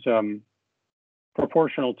is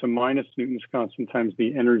proportional to minus Newton's constant times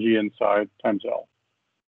the energy inside times L.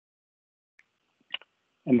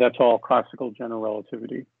 And that's all classical general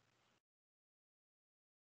relativity.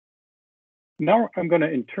 Now I'm going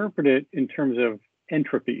to interpret it in terms of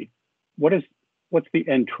entropy. What's the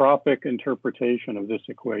entropic interpretation of this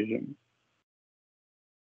equation?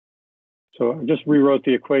 So I just rewrote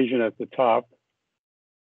the equation at the top.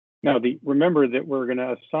 Now remember that we're going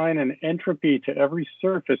to assign an entropy to every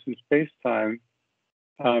surface in space-time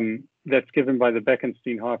that's given by the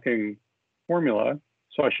Bekenstein-Hawking formula.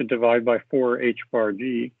 So I should divide by 4 h bar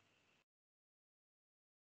g.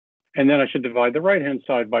 And then I should divide the right-hand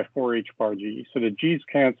side by 4 h bar g. So the g's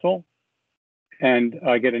cancel, and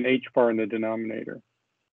I get an h bar in the denominator.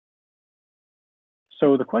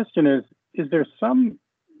 So the question is there some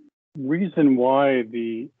reason why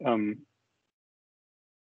the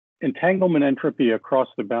entanglement entropy across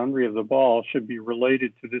the boundary of the ball should be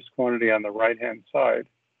related to this quantity on the right-hand side?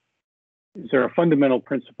 Is there a fundamental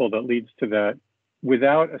principle that leads to that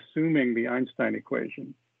without assuming the Einstein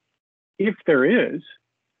equation? if there is,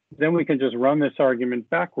 then we can just run this argument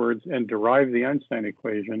backwards and derive the Einstein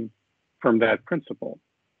equation from that principle.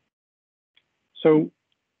 So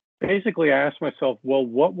basically, I asked myself, well,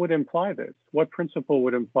 what would imply this? What principle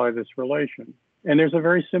would imply this relation? And there's a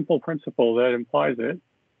very simple principle that implies it,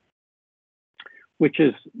 which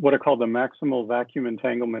is what I call the maximal vacuum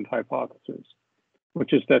entanglement hypothesis,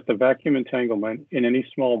 which is that the vacuum entanglement in any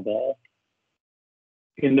small ball,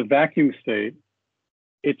 in the vacuum state,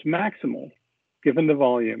 it's maximal, given the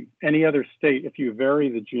volume. Any other state, if you vary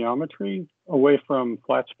the geometry away from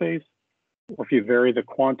flat space, or if you vary the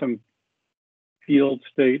quantum field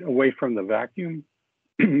state away from the vacuum,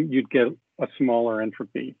 you'd get a smaller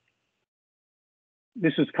entropy.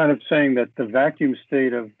 This is kind of saying that the vacuum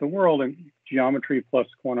state of the world in geometry plus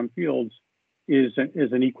quantum fields is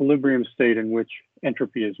an equilibrium state in which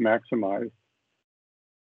entropy is maximized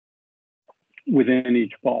within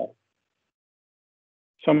each ball.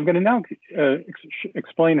 So I'm going to now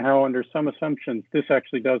explain how, under some assumptions, this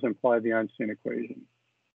actually does imply the Einstein equation.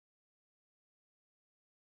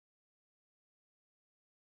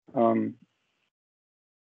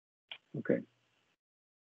 Okay.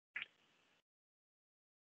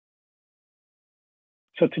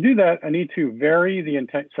 So to do that, I need to vary the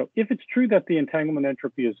so if it's true that the entanglement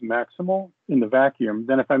entropy is maximal in the vacuum,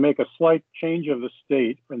 then if I make a slight change of the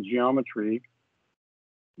state in geometry,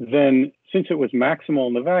 then since it was maximal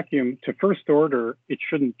in the vacuum, to first order, it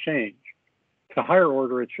shouldn't change. To higher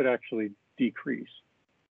order, it should actually decrease.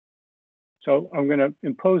 So I'm going to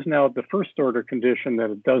impose now the first order condition that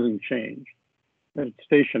it doesn't change, that it's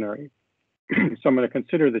stationary. So I'm going to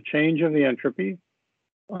consider the change of the entropy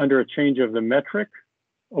under a change of the metric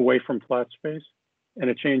away from flat space and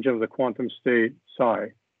a change of the quantum state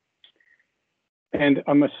psi. And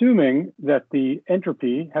I'm assuming that the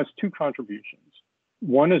entropy has two contributions.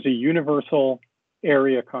 One is a universal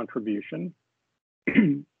area contribution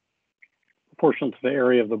proportional to the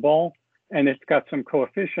area of the ball, and it's got some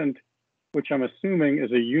coefficient, which I'm assuming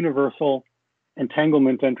is a universal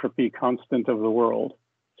entanglement entropy constant of the world.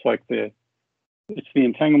 It's like it's the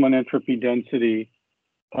entanglement entropy density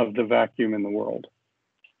of the vacuum in the world.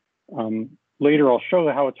 Later, I'll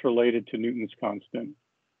show how it's related to Newton's constant.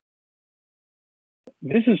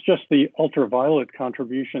 This is just the ultraviolet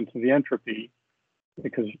contribution to the entropy,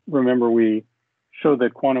 because remember, we showed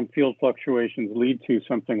that quantum field fluctuations lead to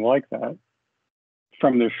something like that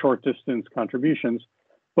from their short distance contributions.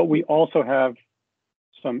 But we also have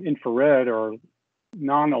some infrared or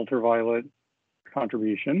non-ultraviolet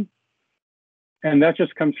contribution. And that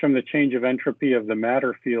just comes from the change of entropy of the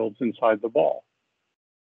matter fields inside the ball.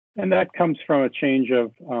 And that comes from a change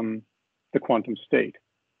of the quantum state.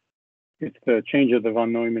 It's the change of the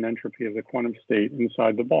von Neumann entropy of the quantum state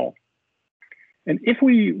inside the ball. And if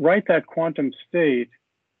we write that quantum state,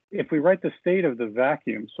 if we write the state of the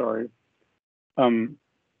vacuum,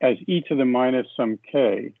 as e to the minus some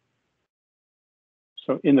k,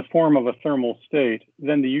 so in the form of a thermal state,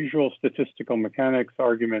 then the usual statistical mechanics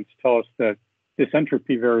arguments tell us that this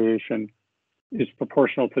entropy variation is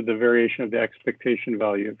proportional to the variation of the expectation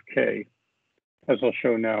value of k, as I'll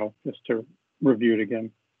show now, just to review it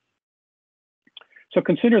again. So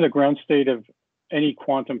consider the ground state of any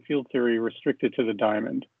quantum field theory restricted to the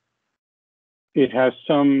diamond. It has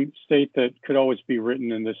some state that could always be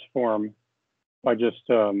written in this form by just,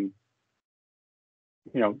 k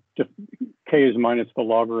is minus the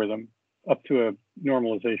logarithm up to a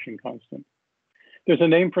normalization constant. There's a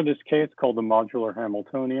name for this k, it's called the modular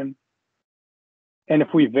Hamiltonian. And if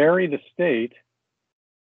we vary the state,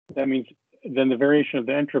 that means then the variation of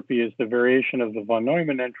the entropy is the variation of the von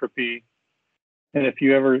Neumann entropy. And if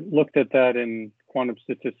you ever looked at that in quantum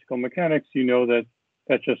statistical mechanics, you know that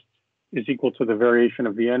that just is equal to the variation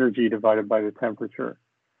of the energy divided by the temperature.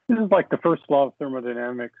 This is like the first law of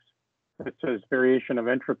thermodynamics that says variation of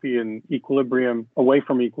entropy in equilibrium, away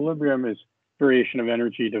from equilibrium, is variation of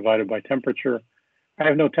energy divided by temperature. I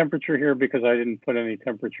have no temperature here because I didn't put any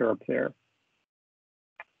temperature up there.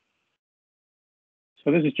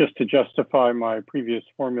 So this is just to justify my previous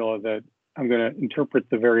formula that I'm going to interpret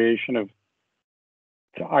the variation of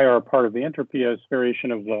the IR part of the entropy as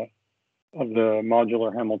variation of the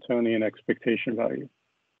modular Hamiltonian expectation value.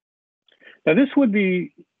 Now this would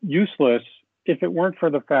be useless if it weren't for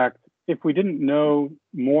the fact, if we didn't know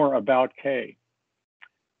more about K.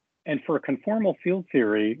 And for a conformal field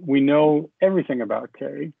theory, we know everything about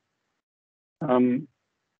K. A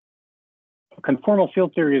conformal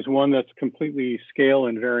field theory is one that's completely scale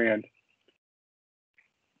invariant.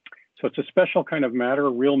 So it's a special kind of matter.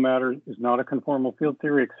 Real matter is not a conformal field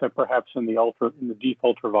theory, except perhaps in the deep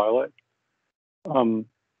ultraviolet.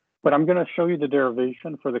 But I'm going to show you the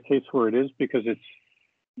derivation for the case where it is because it's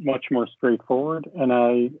much more straightforward. And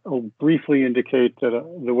I'll briefly indicate that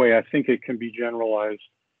the way I think it can be generalized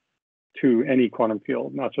to any quantum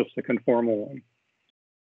field, not just a conformal one.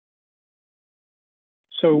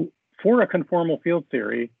 So for a conformal field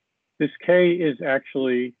theory, this K is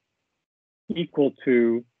actually equal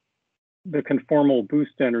to the conformal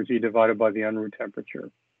boost energy divided by the en route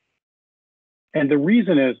temperature. And the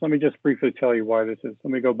reason is, let me just briefly tell you why this is.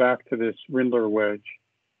 Let me go back to this Rindler wedge.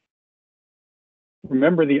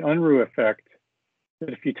 Remember the Unruh effect,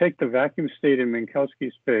 that if you take the vacuum state in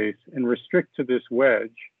Minkowski space and restrict to this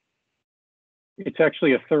wedge, it's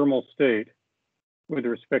actually a thermal state with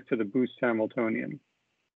respect to the boost Hamiltonian.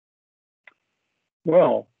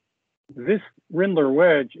 Well, this Rindler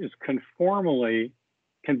wedge is can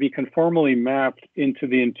be conformally mapped into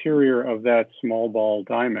the interior of that small ball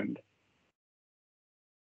diamond.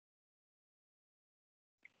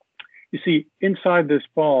 You see, inside this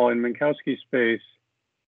ball in Minkowski space,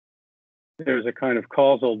 there's a kind of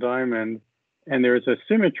causal diamond, and there's a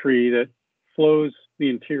symmetry that flows the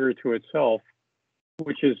interior to itself,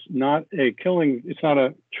 which is not it's not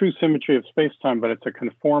a true symmetry of space-time, but it's a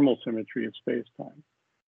conformal symmetry of space-time.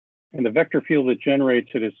 And the vector field that generates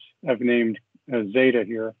it is, I've named zeta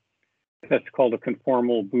here. That's called a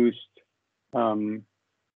conformal boost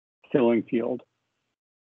filling field.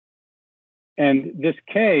 And this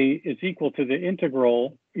K is equal to the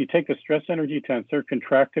integral. You take the stress energy tensor,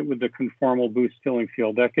 contract it with the conformal boost filling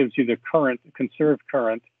field. That gives you the current, conserved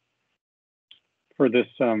current for this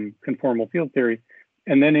conformal field theory.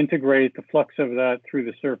 And then integrate the flux of that through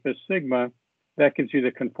the surface sigma. That gives you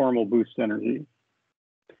the conformal boost energy.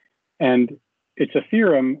 And it's a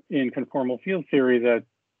theorem in conformal field theory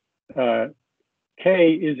that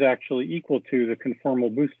K is actually equal to the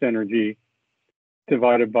conformal boost energy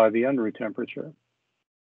divided by the en route temperature.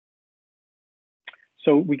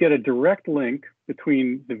 So we get a direct link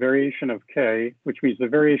between the variation of K, which means the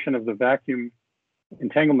variation of the vacuum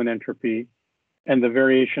entanglement entropy, and the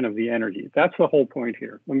variation of the energy. That's the whole point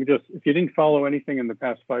here. Let me just, if you didn't follow anything in the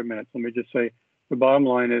past 5 minutes, let me just say the bottom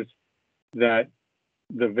line is that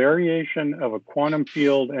the variation of a quantum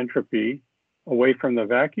field entropy away from the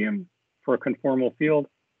vacuum for a conformal field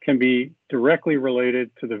can be directly related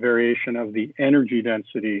to the variation of the energy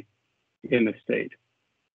density in the state.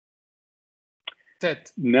 Ted.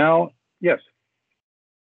 Now, yes.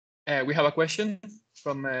 We have a question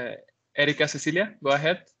from Erika Cecilia. Go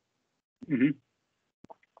ahead. Mm-hmm.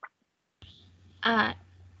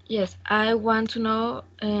 Yes, I want to know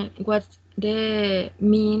what's the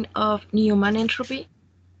mean of Newman entropy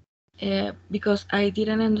because I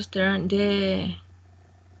didn't understand the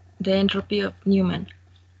entropy of Newman.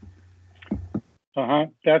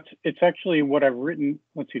 It's actually what I've written.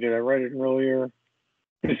 Let's see, did I write it earlier?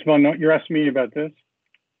 You're asking me about this?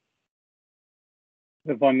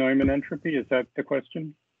 The von Neumann entropy, is that the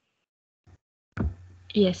question?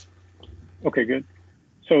 Yes. Okay, good.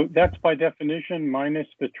 So that's by definition minus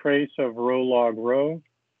the trace of rho log rho.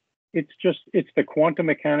 It's the quantum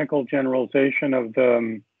mechanical generalization of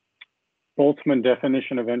the Boltzmann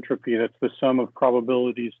definition of entropy. That's the sum of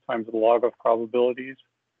probabilities times the log of probabilities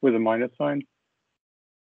with a minus sign.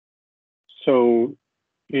 So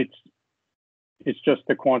it's just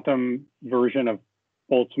the quantum version of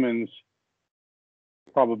Boltzmann's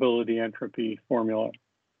probability entropy formula.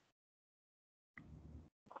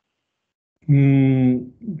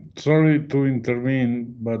 Sorry to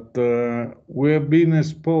intervene, but we have been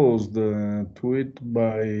exposed to it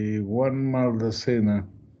by one Maldacena,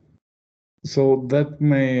 so that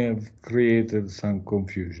may have created some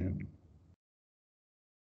confusion.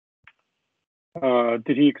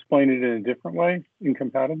 Did he explain it in a different way,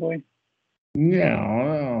 incompatibly?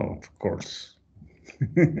 Yeah, of course.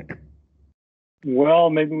 Well,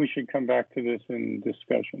 maybe we should come back to this in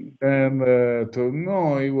discussion. And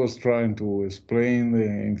no, he was trying to explain the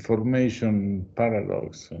information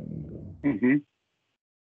paradox. And,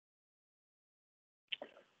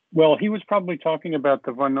 Well, he was probably talking about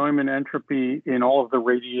the von Neumann entropy in all of the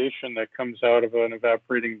radiation that comes out of an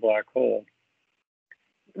evaporating black hole.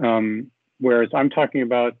 Whereas I'm talking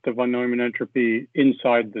about the von Neumann entropy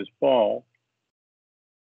inside this ball.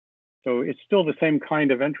 So it's still the same kind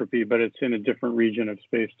of entropy, but it's in a different region of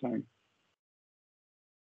space-time.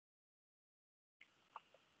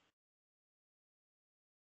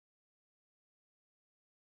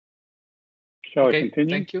 Shall I continue?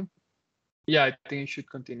 Thank you. Yeah, I think you should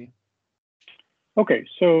continue. Okay,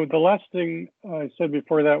 so the last thing I said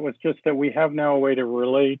before that was just that we have now a way to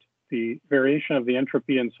relate the variation of the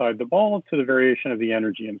entropy inside the ball to the variation of the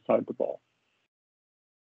energy inside the ball.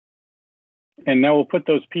 And now we'll put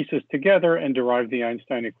those pieces together and derive the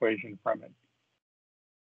Einstein equation from it.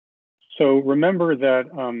 So remember that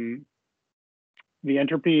the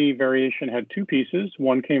entropy variation had two pieces.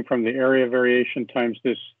 One came from the area variation times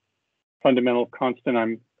this fundamental constant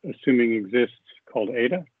I'm assuming exists called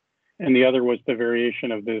eta. And the other was the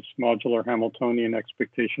variation of this modular Hamiltonian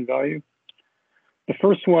expectation value. The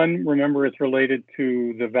first one, remember, is related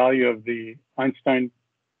to the value of the Einstein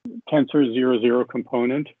tensor 0, 0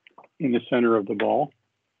 component in the center of the ball.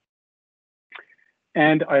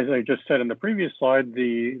 And as I just said in the previous slide,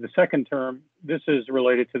 the second term, this is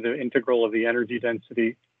related to the integral of the energy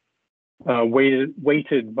density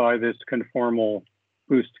weighted by this conformal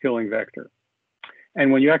boost skilling vector.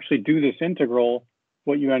 And when you actually do this integral,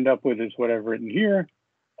 what you end up with is what I've written here.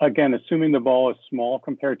 Again, assuming the ball is small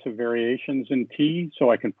compared to variations in t, so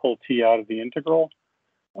I can pull t out of the integral,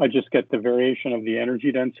 I just get the variation of the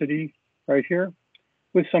energy density right here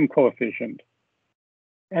with some coefficient.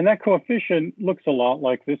 And that coefficient looks a lot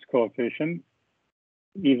like this coefficient,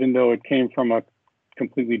 even though it came from a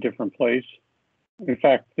completely different place. In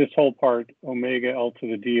fact, this whole part, omega L to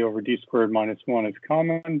the d over d squared minus 1 is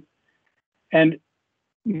common. And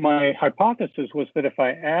my hypothesis was that if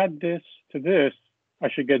I add this to this, I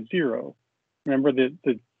should get 0. Remember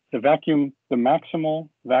the vacuum, the maximal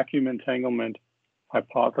vacuum entanglement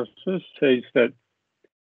hypothesis says that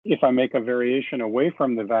if I make a variation away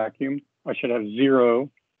from the vacuum, I should have 0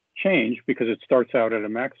 change because it starts out at a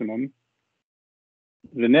maximum.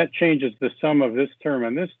 The net change is the sum of this term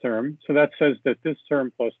and this term. So that says that this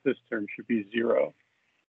term plus this term should be 0.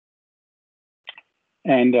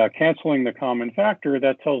 And canceling the common factor,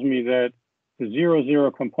 that tells me that the 0, 0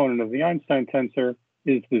 component of the Einstein tensor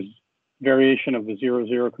is the variation of the 0,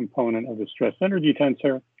 0 component of the stress energy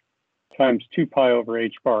tensor times 2 pi over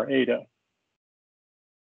h bar eta.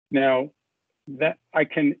 Now, that I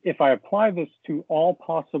can, if I apply this to all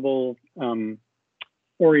possible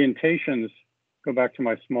orientations, go back to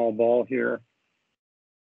my small ball here.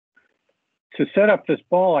 To set up this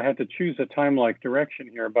ball, I had to choose a time-like direction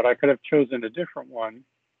here, but I could have chosen a different one.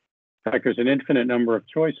 In fact, there's an infinite number of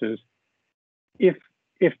choices. If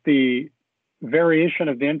the variation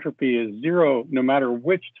of the entropy is 0, no matter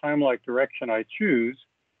which time-like direction I choose,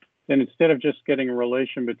 then instead of just getting a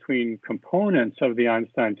relation between components of the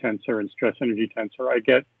Einstein tensor and stress energy tensor, I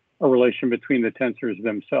get a relation between the tensors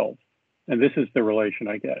themselves. And this is the relation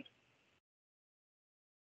I get.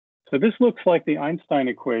 So this looks like the Einstein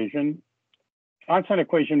equation. Einstein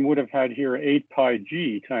equation would have had here 8 pi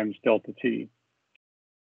g times delta t.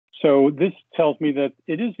 So this tells me that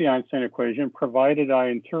it is the Einstein equation, provided I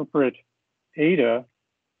interpret eta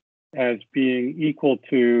as being equal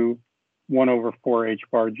to 1 over 4 h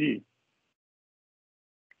bar g.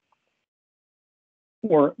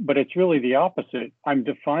 But it's really the opposite. I'm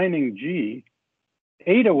defining g.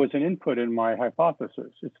 Eta was an input in my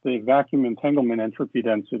hypothesis. It's the vacuum entanglement entropy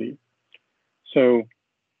density. So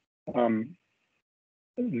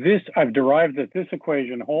I've derived that this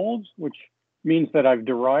equation holds, which means that I've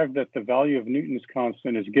derived that the value of Newton's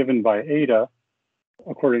constant is given by eta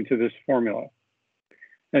according to this formula.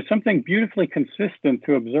 There's something beautifully consistent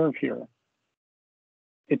to observe here.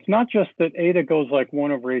 It's not just that eta goes like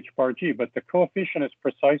 1 over h bar g, but the coefficient is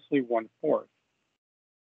precisely 1/4.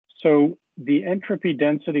 So the entropy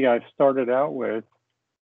density I started out with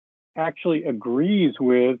actually agrees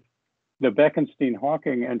with the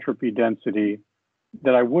Bekenstein-Hawking entropy density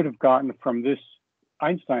that I would have gotten from this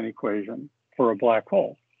Einstein equation for a black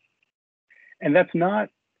hole. And that's not,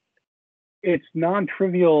 it's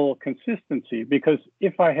non-trivial consistency, because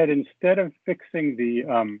if I had instead of fixing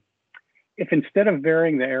the, if instead of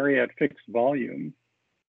varying the area at fixed volume,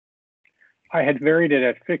 I had varied it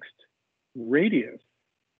at fixed radius,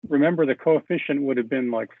 remember the coefficient would have been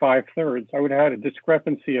like 5/3. I would have had a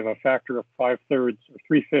discrepancy of a factor of 5/3 or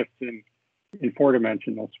 3/5 in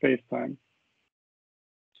 4-dimensional space-time.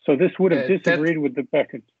 So this would have disagreed with the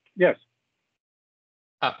Beckett. Yes.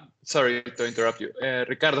 Sorry to interrupt you.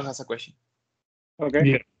 Ricardo has a question. Okay.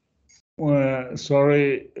 Yeah. Well,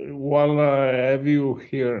 sorry, while I have you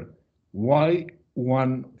here, why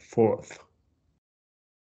 1/4?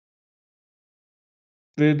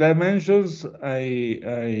 The dimensions,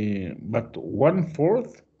 but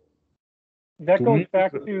 1/4? That goes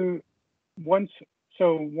back to once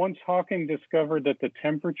Hawking discovered that the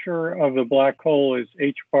temperature of the black hole is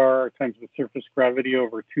h bar times the surface gravity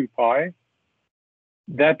over 2 pi,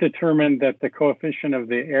 that determined that the coefficient of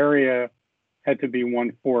the area had to be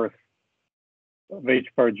 1/4 of h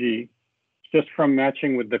bar g, just from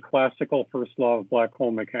matching with the classical first law of black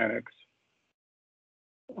hole mechanics.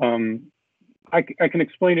 I can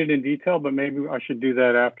explain it in detail, but maybe I should do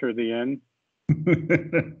that after the end.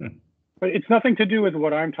 But it's nothing to do with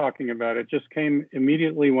what I'm talking about. It just came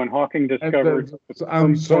immediately when Hawking discovered.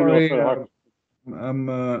 I'm sorry. I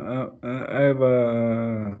have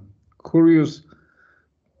a curious,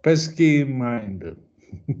 pesky mind.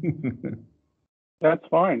 That's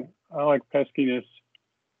fine. I like peskiness.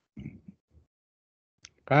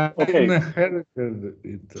 I Okay. inherited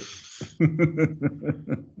it.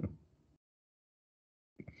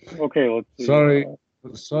 Okay, let's see. Sorry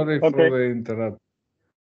Okay. for the interrupt.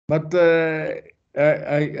 But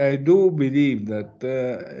I do believe that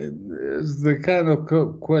it's the kind of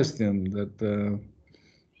question that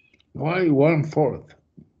why 1/4?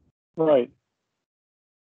 Right.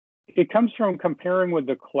 It comes from comparing with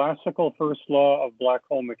the classical first law of black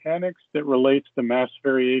hole mechanics that relates the mass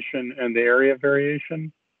variation and the area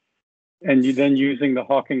variation. And you then using the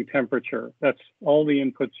Hawking temperature. That's all the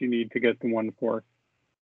inputs you need to get the 1/4.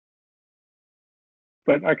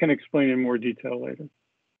 But I can explain in more detail later.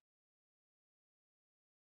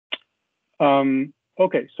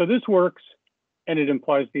 Okay, so this works, and it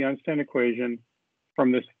implies the Einstein equation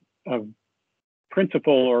from this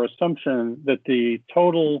principle or assumption that the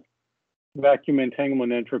total vacuum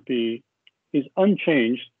entanglement entropy is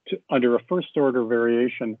unchanged under a first order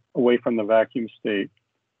variation away from the vacuum state,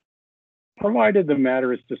 provided the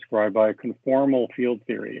matter is described by a conformal field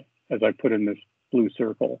theory, as I put in this blue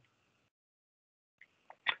circle.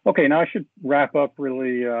 Okay, now I should wrap up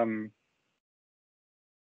really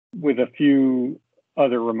with a few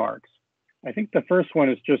other remarks. I think the first one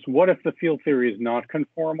is just, what if the field theory is not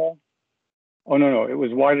conformal? Oh, no, it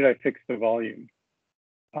was, why did I fix the volume?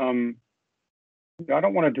 I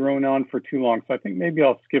don't want to drone on for too long, so I think maybe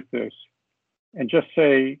I'll skip this and just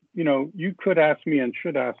say, you could ask me and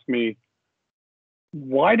should ask me,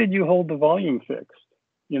 why did you hold the volume fixed?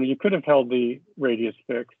 You could have held the radius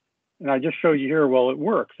fixed. And I just show you here, well, it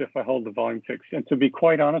works if I hold the volume fixed. And to be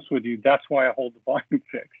quite honest with you, that's why I hold the volume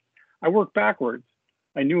fixed. I work backwards.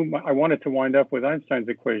 I knew I wanted to wind up with Einstein's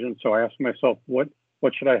equation, so I asked myself, what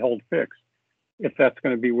should I hold fixed if that's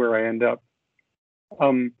going to be where I end up?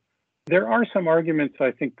 There are some arguments I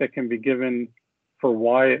think that can be given for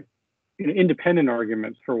why, independent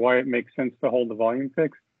arguments for why it makes sense to hold the volume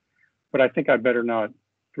fixed, but I think I better not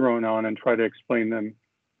drone on and try to explain them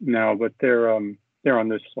now, but they're on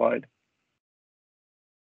this slide.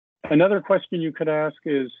 Another question you could ask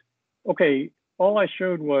is, okay, all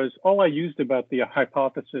I used about the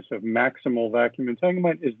hypothesis of maximal vacuum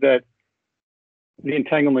entanglement is that the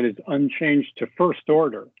entanglement is unchanged to first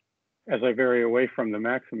order as I vary away from the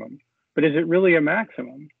maximum. But is it really a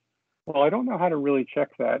maximum? Well, I don't know how to really check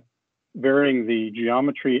that, varying the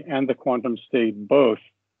geometry and the quantum state both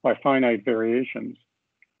by finite variations,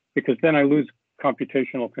 because then I lose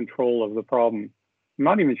computational control of the problem. I'm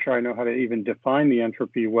not even sure I know how to even define the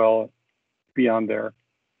entropy well beyond there.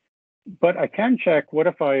 But I can check, what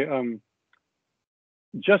if I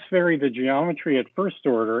just vary the geometry at first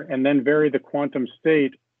order and then vary the quantum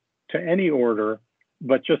state to any order,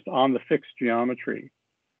 but just on the fixed geometry.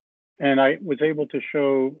 And I was able to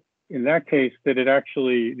show in that case that it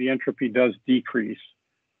actually, the entropy does decrease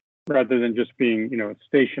rather than just being,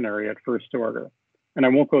 stationary at first order. And I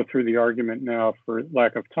won't go through the argument now for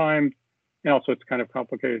lack of time. And also it's kind of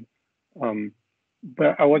complicated.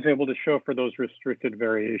 But I was able to show for those restricted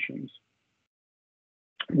variations.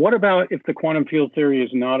 What about if the quantum field theory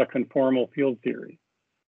is not a conformal field theory?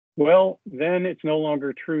 Well, then it's no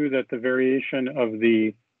longer true that the variation of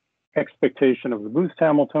the expectation of the boost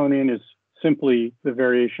Hamiltonian is simply the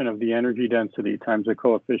variation of the energy density times the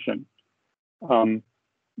coefficient.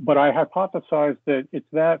 But I hypothesized that it's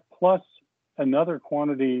that plus another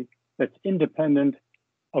quantity that's independent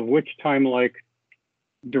of which time-like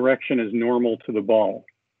direction is normal to the ball.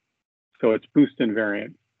 So it's boost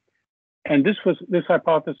invariant. And this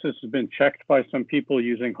hypothesis has been checked by some people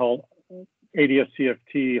using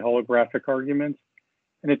ADS-CFT holographic arguments.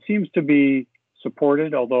 And it seems to be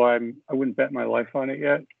supported, although I wouldn't bet my life on it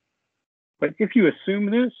yet. But if you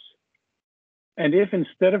assume this, and if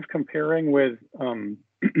instead of comparing with,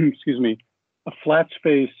 excuse me, a flat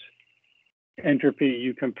space entropy,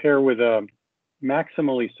 you compare with a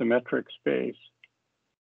maximally symmetric space,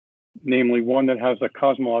 namely one that has a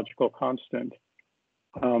cosmological constant.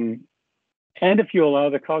 And if you allow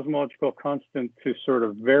the cosmological constant to sort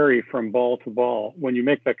of vary from ball to ball, when you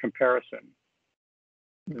make that comparison,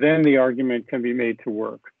 then the argument can be made to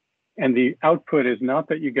work. And the output is not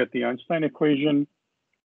that you get the Einstein equation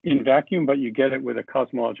in vacuum, but you get it with a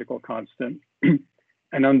cosmological constant,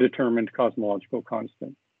 an undetermined cosmological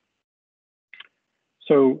constant.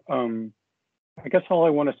 So I guess all I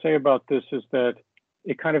want to say about this is that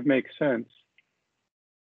it kind of makes sense.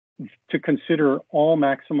 to consider all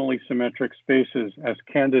maximally symmetric spaces as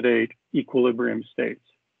candidate equilibrium states.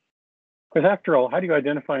 Because after all, how do you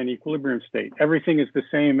identify an equilibrium state? Everything is the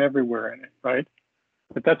same everywhere in it, right?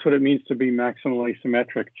 But that's what it means to be maximally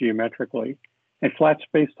symmetric geometrically. And flat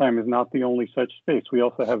spacetime is not the only such space. We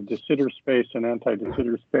also have de Sitter space and anti-de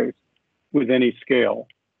Sitter space with any scale.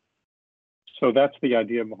 So that's the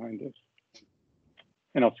idea behind this.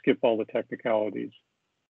 And I'll skip all the technicalities.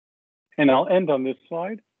 And I'll end on this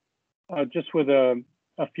slide just with a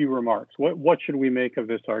few remarks. What should we make of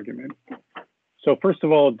this argument? So first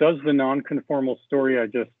of all, does the non-conformal story I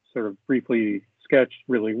just sort of briefly sketched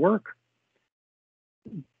really work?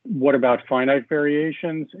 What about finite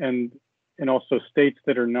variations and also states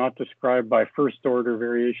that are not described by first order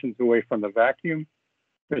variations away from the vacuum?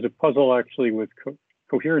 There's a puzzle actually with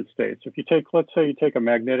coherent states. If you take, let's say you take a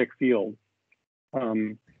magnetic field,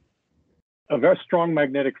 a very strong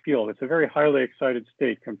magnetic field, it's a very highly excited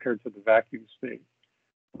state compared to the vacuum state,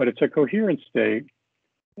 but it's a coherent state.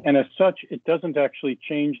 And as such, it doesn't actually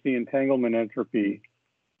change the entanglement entropy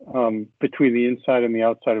between the inside and the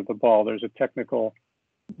outside of the ball. There's a technical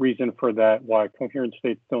reason for that, why coherent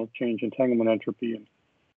states don't change entanglement entropy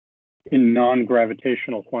in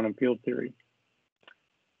non-gravitational quantum field theory.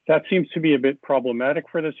 That seems to be a bit problematic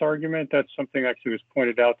for this argument. That's something actually was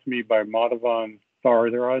pointed out to me by Madhavan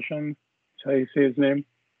Varadarajan. That's how you say his name?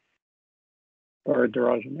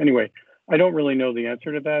 Varadarajan. Anyway, I don't really know the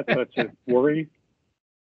answer to that, so that's a worry.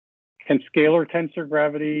 Can scalar tensor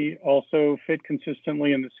gravity also fit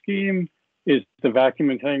consistently in the scheme? Is the vacuum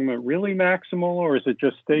entanglement really maximal, or is it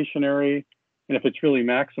just stationary? And if it's really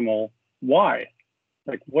maximal, why?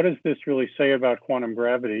 Like, what does this really say about quantum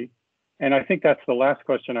gravity? And I think that's the last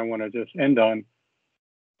question I want to just end on.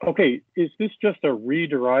 Okay, is this just a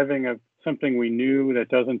re-deriving of something we knew that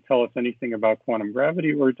doesn't tell us anything about quantum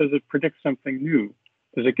gravity, or does it predict something new?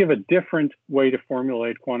 Does it give a different way to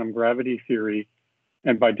formulate quantum gravity theory?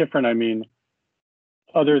 And by different, I mean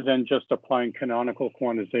other than just applying canonical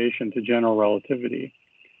quantization to general relativity.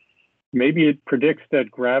 Maybe it predicts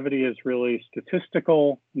that gravity is really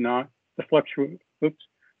statistical, not the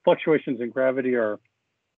fluctuations in gravity are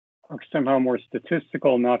somehow more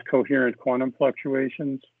statistical, not coherent quantum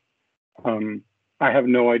fluctuations. I have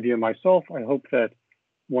no idea myself. I hope that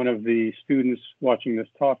one of the students watching this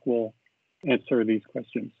talk will answer these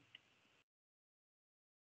questions.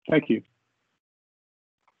 Thank you.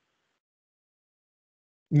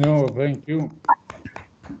 No, thank you.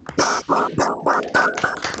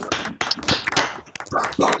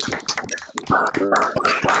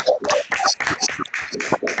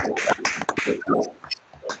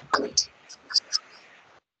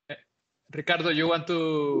 Ricardo, you want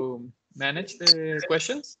to manage the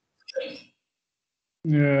questions?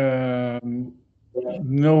 No,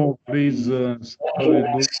 please.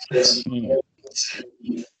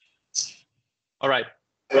 All right.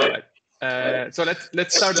 All right. So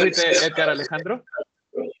let's start with Edgar Alejandro.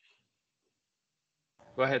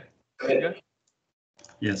 Go ahead, Edgar.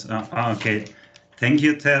 Yes. Okay. Thank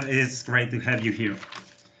you, Ted. It's great to have you here.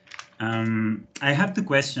 I have two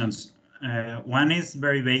questions. One is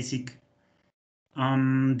very basic.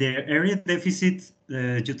 The area deficit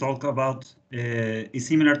you talk about is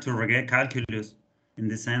similar to Regge calculus in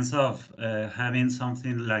the sense of having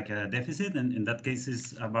something like a deficit, and in that case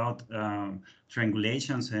is about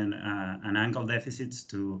triangulations and angle deficits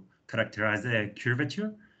to characterize the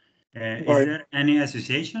curvature. Is there any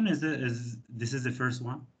association? This is the first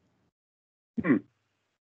one?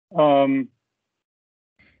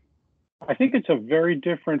 I think it's a very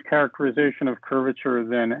different characterization of curvature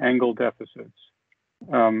than angle deficits.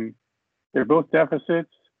 They're both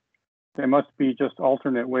deficits. There must be just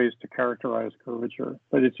alternate ways to characterize curvature,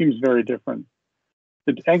 but it seems very different.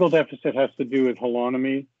 The angle deficit has to do with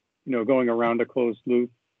holonomy, going around a closed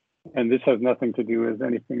loop, and this has nothing to do with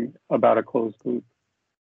anything about a closed loop.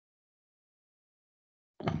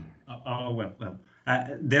 Well.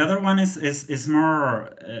 The other one is more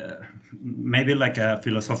maybe like a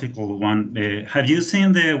philosophical one. Have you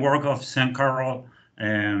seen the work of Sean Carroll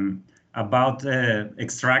about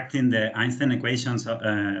extracting the Einstein equations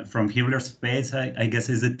from Hubble space? I guess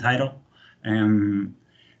is the title.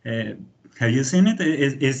 Have you seen it?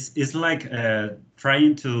 It's like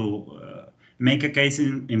trying to make a case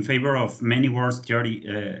in favor of many worlds theory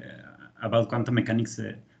about quantum mechanics.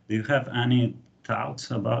 Do you have any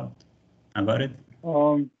thoughts about it?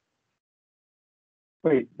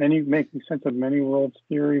 Making sense of many worlds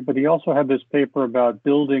theory, but he also had this paper about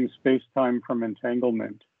building space-time from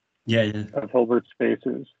entanglement of Hilbert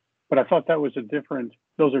spaces. But I thought that was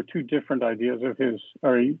those are two different ideas of his.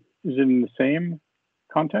 Is it in the same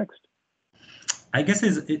context? I guess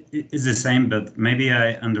it's the same, but maybe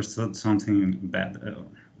I understood something bad.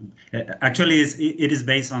 Actually, it is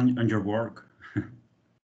based on your work.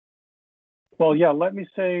 Well, yeah, let me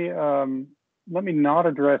say, let me not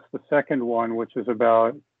address the second one, which is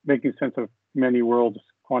about making sense of many worlds,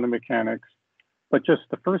 quantum mechanics, but just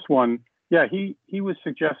the first one. Yeah, he was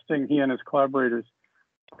suggesting, he and his collaborators,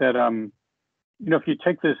 that if you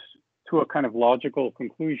take this to a kind of logical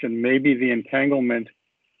conclusion, maybe the entanglement,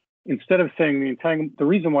 instead of saying the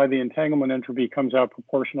reason why the entanglement entropy comes out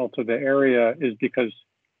proportional to the area is because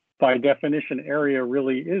by definition, area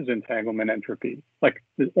really is entanglement entropy. Like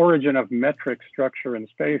the origin of metric structure in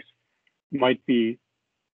space might be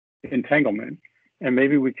entanglement. And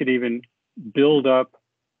maybe we could even build up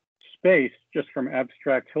space just from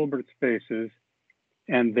abstract Hilbert spaces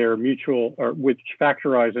and their mutual, or which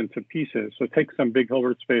factorize into pieces. So take some big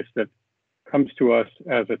Hilbert space that comes to us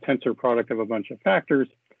as a tensor product of a bunch of factors,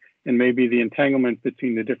 and maybe the entanglement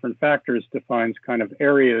between the different factors defines kind of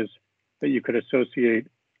areas that you could associate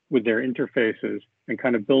with their interfaces and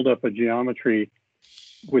kind of build up a geometry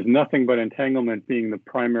with nothing but entanglement being the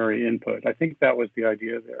primary input. I think that was the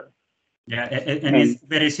idea there. Yeah, and it's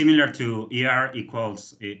very similar to ER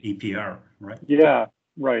equals EPR, right? Yeah,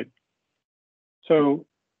 right. So,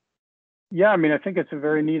 yeah, I mean, I think it's a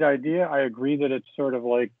very neat idea. I agree that it's sort of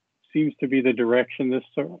like, seems to be the direction this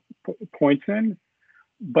sort of points in,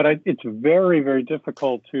 but it's very, very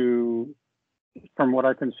difficult to, from what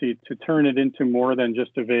I can see, to turn it into more than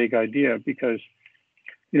just a vague idea, because,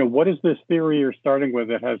 what is this theory you're starting with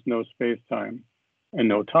that has no space-time and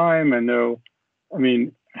no time and no, I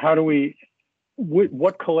mean, how do we,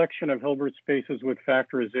 what collection of Hilbert spaces with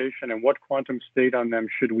factorization and what quantum state on them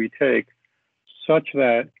should we take such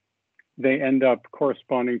that they end up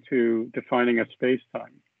corresponding to defining a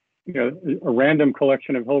space-time? A random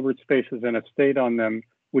collection of Hilbert spaces and a state on them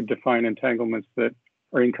would define entanglements that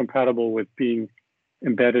are incompatible with being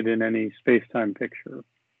embedded in any space-time picture.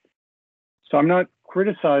 So I'm not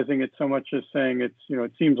criticizing it so much as saying it's,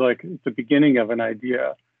 it seems like it's the beginning of an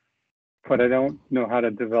idea, but I don't know how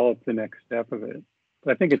to develop the next step of it.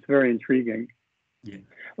 But I think it's very intriguing. Yeah.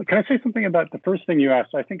 Can I say something about the first thing you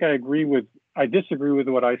asked? I think I disagree with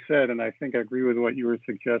what I said, and I think I agree with what you were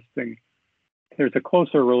suggesting. There's a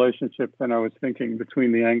closer relationship than I was thinking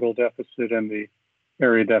between the angle deficit and the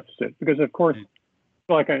area deficit. Because of course,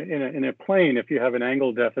 like in a plane, if you have an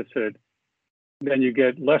angle deficit, then you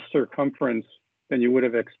get less circumference than you would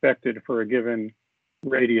have expected for a given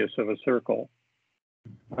radius of a circle.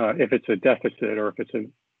 If it's a deficit or if it's a,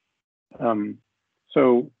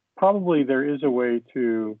 so probably there is a way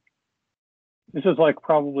to, this is like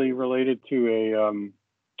probably related to a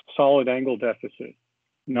solid angle deficit,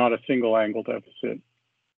 not a single angle deficit.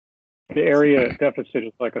 The area deficit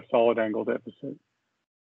is like a solid angle deficit.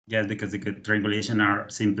 Yeah, because the triangulation are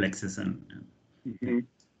simplexes and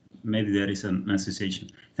maybe there is an association.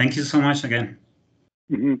 Thank you so much again.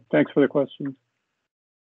 Thanks for the question.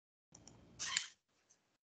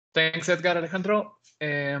 Thanks, Edgar. Alejandro.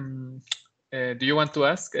 Do you want to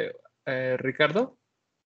ask, Ricardo?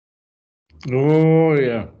 Oh,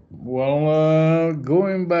 yeah. Well,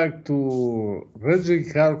 going back to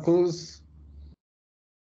rigid calculus,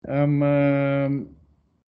 I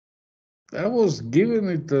was given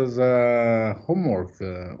it as a homework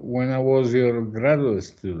when I was your graduate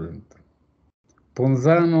student.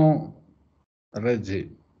 Ponzano Reggi.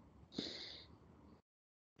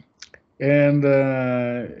 And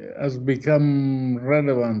has become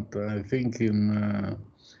relevant, I think, in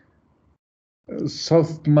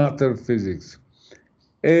soft matter physics.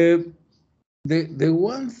 The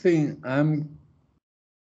one thing I'm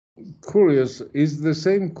curious is the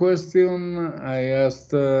same question I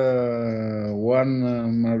asked Juan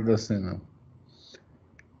Maldacena.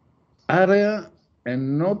 Area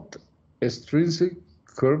and not extrinsic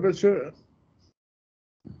curvature.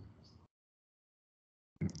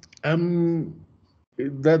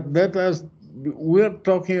 That has, we're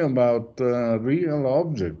talking about real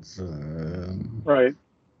objects, right?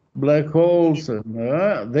 Black holes,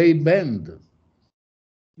 and they bend.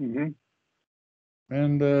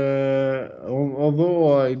 And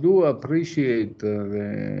although I do appreciate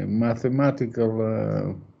the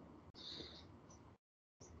mathematical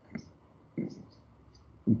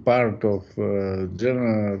part of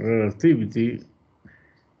general relativity,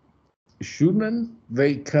 shouldn't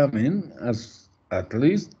they come in as at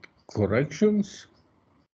least corrections?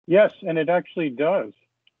 Yes, and it actually does.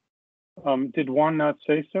 Did Juan not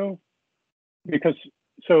say so? Because,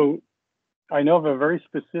 so I know of a very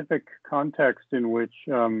specific context in which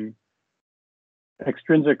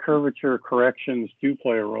extrinsic curvature corrections do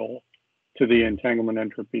play a role to the entanglement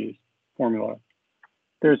entropy formula.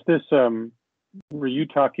 there's this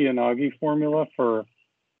Ryutaki Yanagi formula for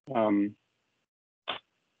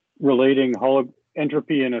relating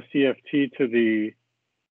entropy in a CFT to the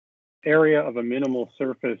area of a minimal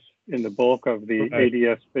surface in the bulk of the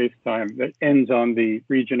ADS spacetime that ends on the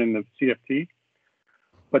region in the CFT.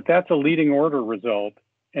 But that's a leading order result.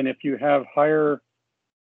 And if you have higher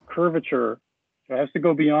curvature, it has to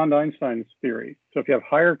go beyond Einstein's theory. So if you have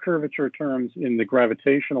higher curvature terms in the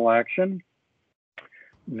gravitational action,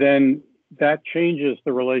 then that changes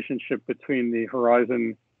the relationship between the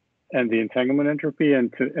horizon and the entanglement entropy, and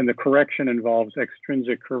the correction involves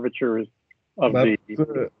extrinsic curvatures of the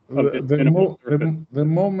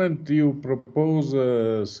moment you propose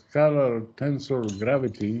a scalar tensor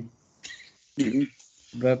gravity,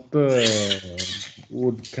 that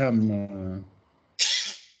would come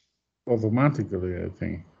automatically, I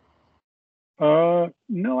think.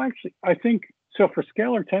 No, actually, I think so. For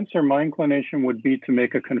scalar tensor, my inclination would be to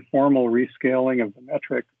make a conformal rescaling of the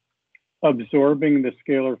metric, absorbing the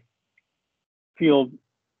scalar field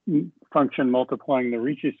function multiplying the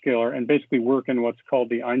Ricci scalar, and basically work in what's called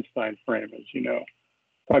the Einstein frame, as you know.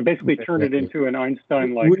 So I basically turn it into an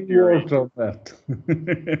Einstein-like theory. We worked on that.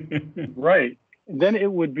 Right. Then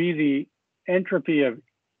it would be the entropy of,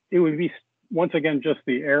 it would be, once again, just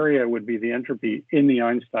the area would be the entropy in the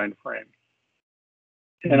Einstein frame.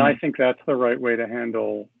 And I think that's the right way to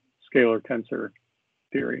handle scalar tensor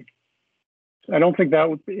theory. I don't think that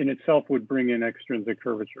would, in itself, would bring in extrinsic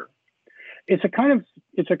curvature. It's a kind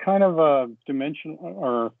of a dimension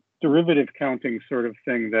or derivative counting sort of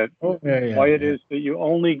thing that it is that you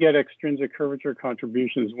only get extrinsic curvature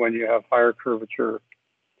contributions when you have higher curvature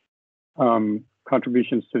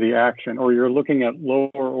contributions to the action, or you're looking at lower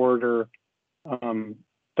order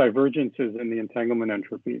divergences in the entanglement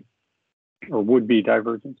entropy, or would-be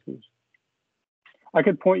divergences. I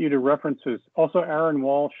could point you to references. Also, Aaron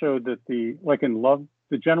Wall showed that the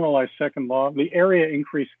generalized second law, the area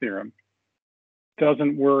increase theorem,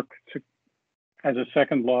 doesn't work as a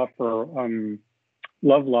second law for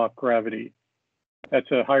Lovelock gravity.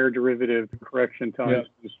 That's a higher derivative correction to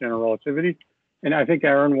Einstein's general relativity. And I think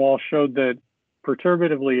Aaron Wall showed that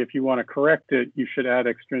perturbatively, if you want to correct it, you should add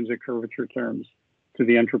extrinsic curvature terms to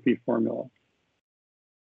the entropy formula.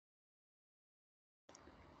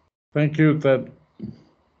 Thank you, Ted.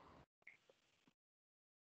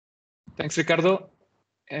 Thanks, Ricardo.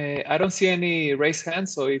 I don't see any raised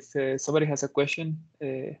hands, so if somebody has a question,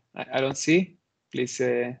 I don't see, please,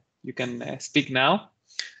 you can speak now.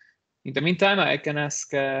 In the meantime, I can ask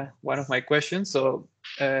one of my questions. So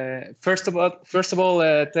first of all,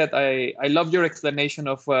 Ted, I love your explanation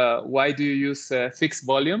of why do you use fixed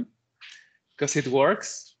volume, because it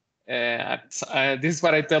works. This is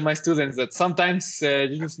what I tell my students, that sometimes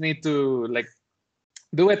you just need to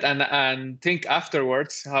do it and think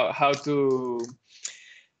afterwards how to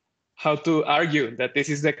argue that this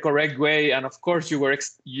is the correct way, and of course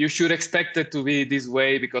you should expect it to be this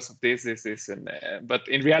way because of this, and but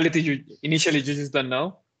in reality, initially you just don't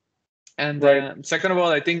know. And second of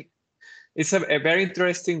all, I think it's a very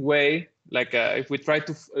interesting way. If we try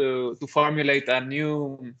to formulate a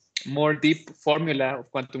new, more deep formula of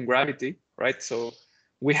quantum gravity, right? So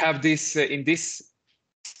we have this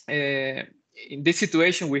in this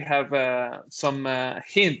situation, we have some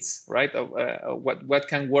hints, right, of what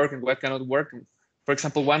can work and what cannot work. For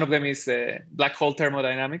example, one of them is black hole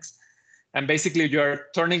thermodynamics. And basically, you're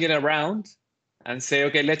turning it around and say,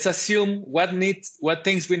 okay, let's assume what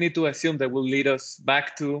things we need to assume that will lead us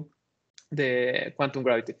back to the quantum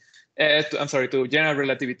gravity. To general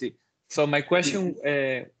relativity. So my question,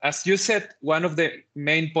 as you said, one of the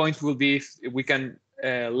main points will be if we can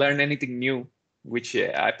learn anything new, which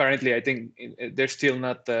apparently I think there's still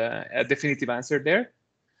not a definitive answer there.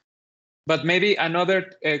 But maybe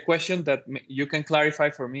another question that you can clarify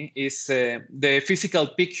for me is the physical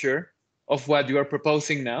picture of what you are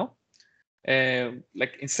proposing now.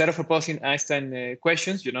 Instead of proposing Einstein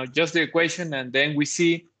equations, just the equation, and then we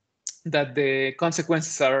see that the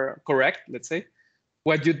consequences are correct, let's say.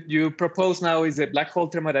 What you propose now is the black hole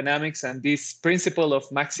thermodynamics and this principle of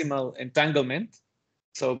maximal entanglement.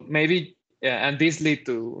 So maybe, and this lead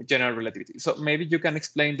to general relativity. So maybe you can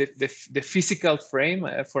explain the physical frame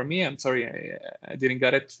for me. I'm sorry, I didn't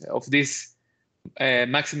get it, of this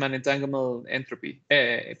maximal entanglement entropy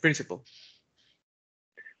principle.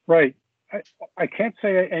 Right. I can't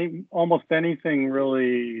say almost anything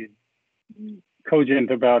really cogent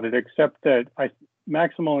about it, except that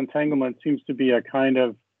maximal entanglement seems to be a kind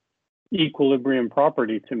of equilibrium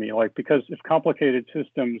property to me. Because if complicated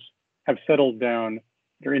systems have settled down,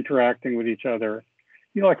 they're interacting with each other.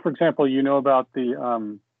 For example, about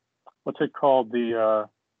the what's it called, the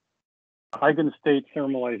eigenstate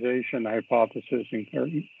thermalization hypothesis,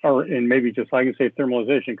 or maybe just eigenstate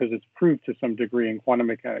thermalization, because it's proved to some degree in quantum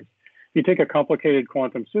mechanics. You take a complicated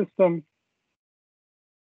quantum system,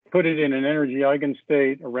 put it in an energy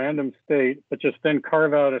eigenstate, a random state, but just then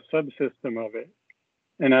carve out a subsystem of it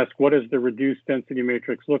and ask, what does the reduced density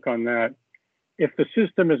matrix look on that? If the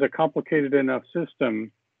system is a complicated enough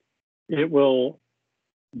system, it will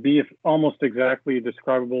be almost exactly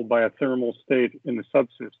describable by a thermal state in the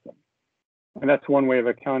subsystem. And that's one way of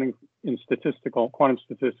accounting in quantum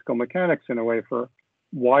statistical mechanics in a way for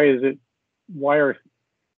why are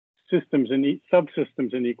systems and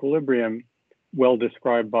subsystems in equilibrium well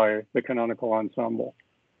described by the canonical ensemble.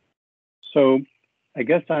 So I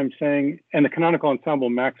guess I'm saying, and the canonical ensemble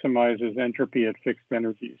maximizes entropy at fixed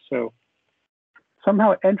energy. So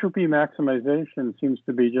somehow entropy maximization seems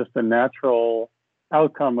to be just a natural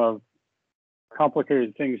outcome of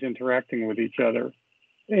complicated things interacting with each other.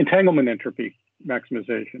 Entanglement entropy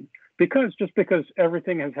maximization, because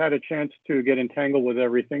everything has had a chance to get entangled with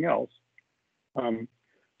everything else.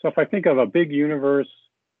 So if I think of a big universe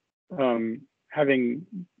having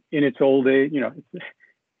in its old age,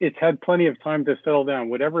 it's had plenty of time to settle down.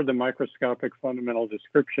 Whatever the microscopic fundamental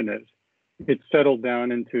description is, it's settled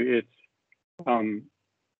down into its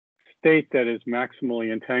state that is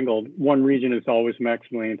maximally entangled. One region is always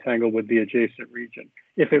maximally entangled with the adjacent region.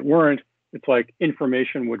 If it weren't, it's like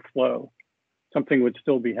information would flow. Something would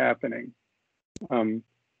still be happening.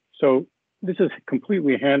 So this is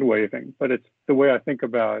completely hand-waving, but it's the way I think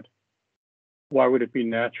about why would it be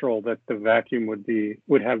natural that the vacuum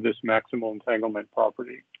would have this maximal entanglement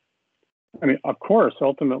property. I mean, of course,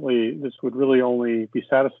 ultimately, this would really only be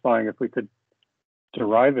satisfying if we could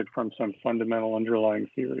derive it from some fundamental underlying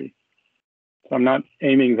theory. So I'm not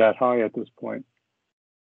aiming that high at this point.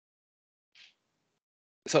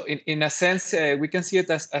 So in a sense, we can see it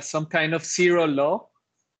as some kind of zero law,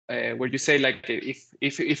 where you say, like,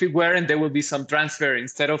 if it weren't, there will be some transfer.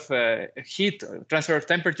 Instead of heat, transfer of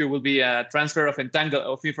temperature will be a transfer of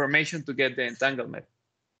information to get the entanglement.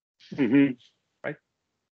 Mm-hmm. Right?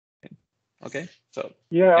 Okay, so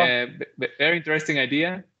yeah, very interesting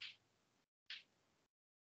idea.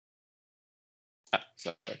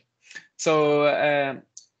 Sorry. So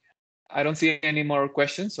I don't see any more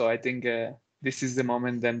questions, so I think this is the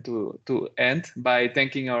moment then to end by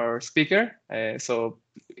thanking our speaker. So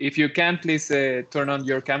if you can, please turn on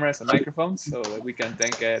your cameras and microphones so that we can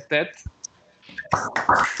thank Ted.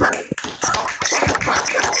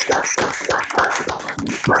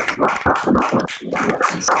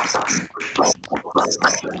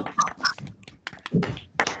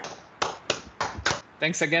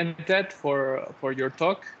 Thanks again, Ted, for your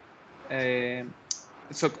talk.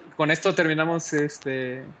 So, con esto terminamos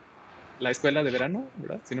la escuela de verano,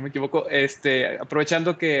 ¿verdad? Si no me equivoco.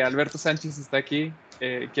 Aprovechando que Alberto Sánchez está aquí,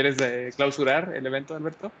 ¿quieres clausurar el evento,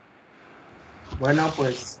 Alberto? Bueno,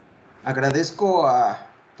 pues agradezco a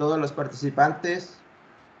todos los participantes,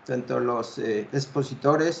 tanto los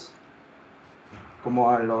expositores como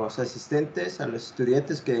a los asistentes, a los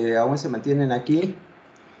estudiantes que aún se mantienen aquí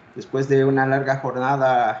después de una larga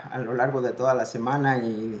jornada a lo largo de toda la semana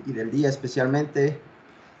y del día especialmente.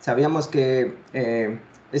 Sabíamos que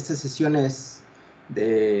estas sesiones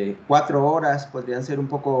de 4 horas podrían ser un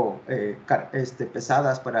poco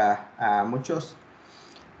pesadas para muchos,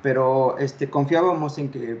 pero confiábamos en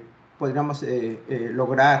que podríamos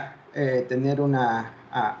lograr tener una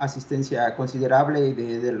asistencia considerable y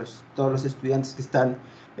de todos los estudiantes que están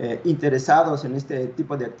interesados en este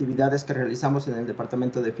tipo de actividades que realizamos en el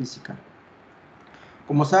Departamento de Física.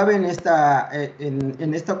 Como saben,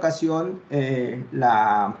 en esta ocasión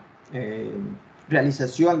la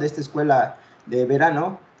realización de esta escuela de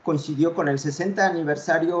verano coincidió con el 60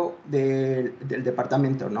 aniversario del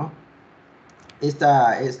departamento, ¿no?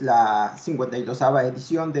 Esta es la 52ª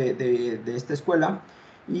edición de esta escuela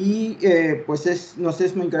y pues nos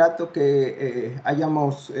es muy grato que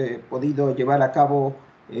hayamos podido llevar a cabo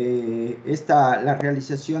la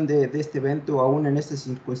realización de este evento aún en estas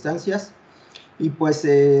circunstancias. Y pues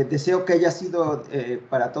deseo que haya sido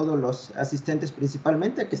para todos los asistentes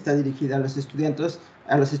principalmente, que está dirigida a los estudiantes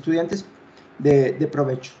de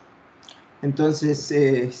provecho. Entonces,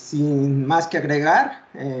 sin más que agregar,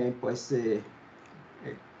 pues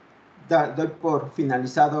doy por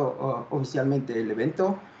finalizado oficialmente el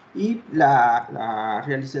evento y la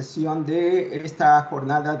realización de esta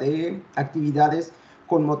jornada de actividades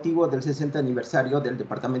con motivo del 60 aniversario del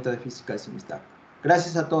Departamento de Física de CIMISTAC.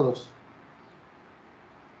 Gracias a todos.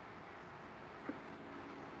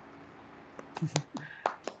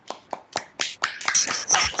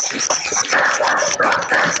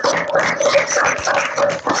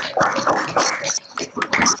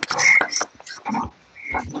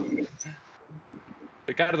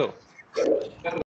 Ricardo.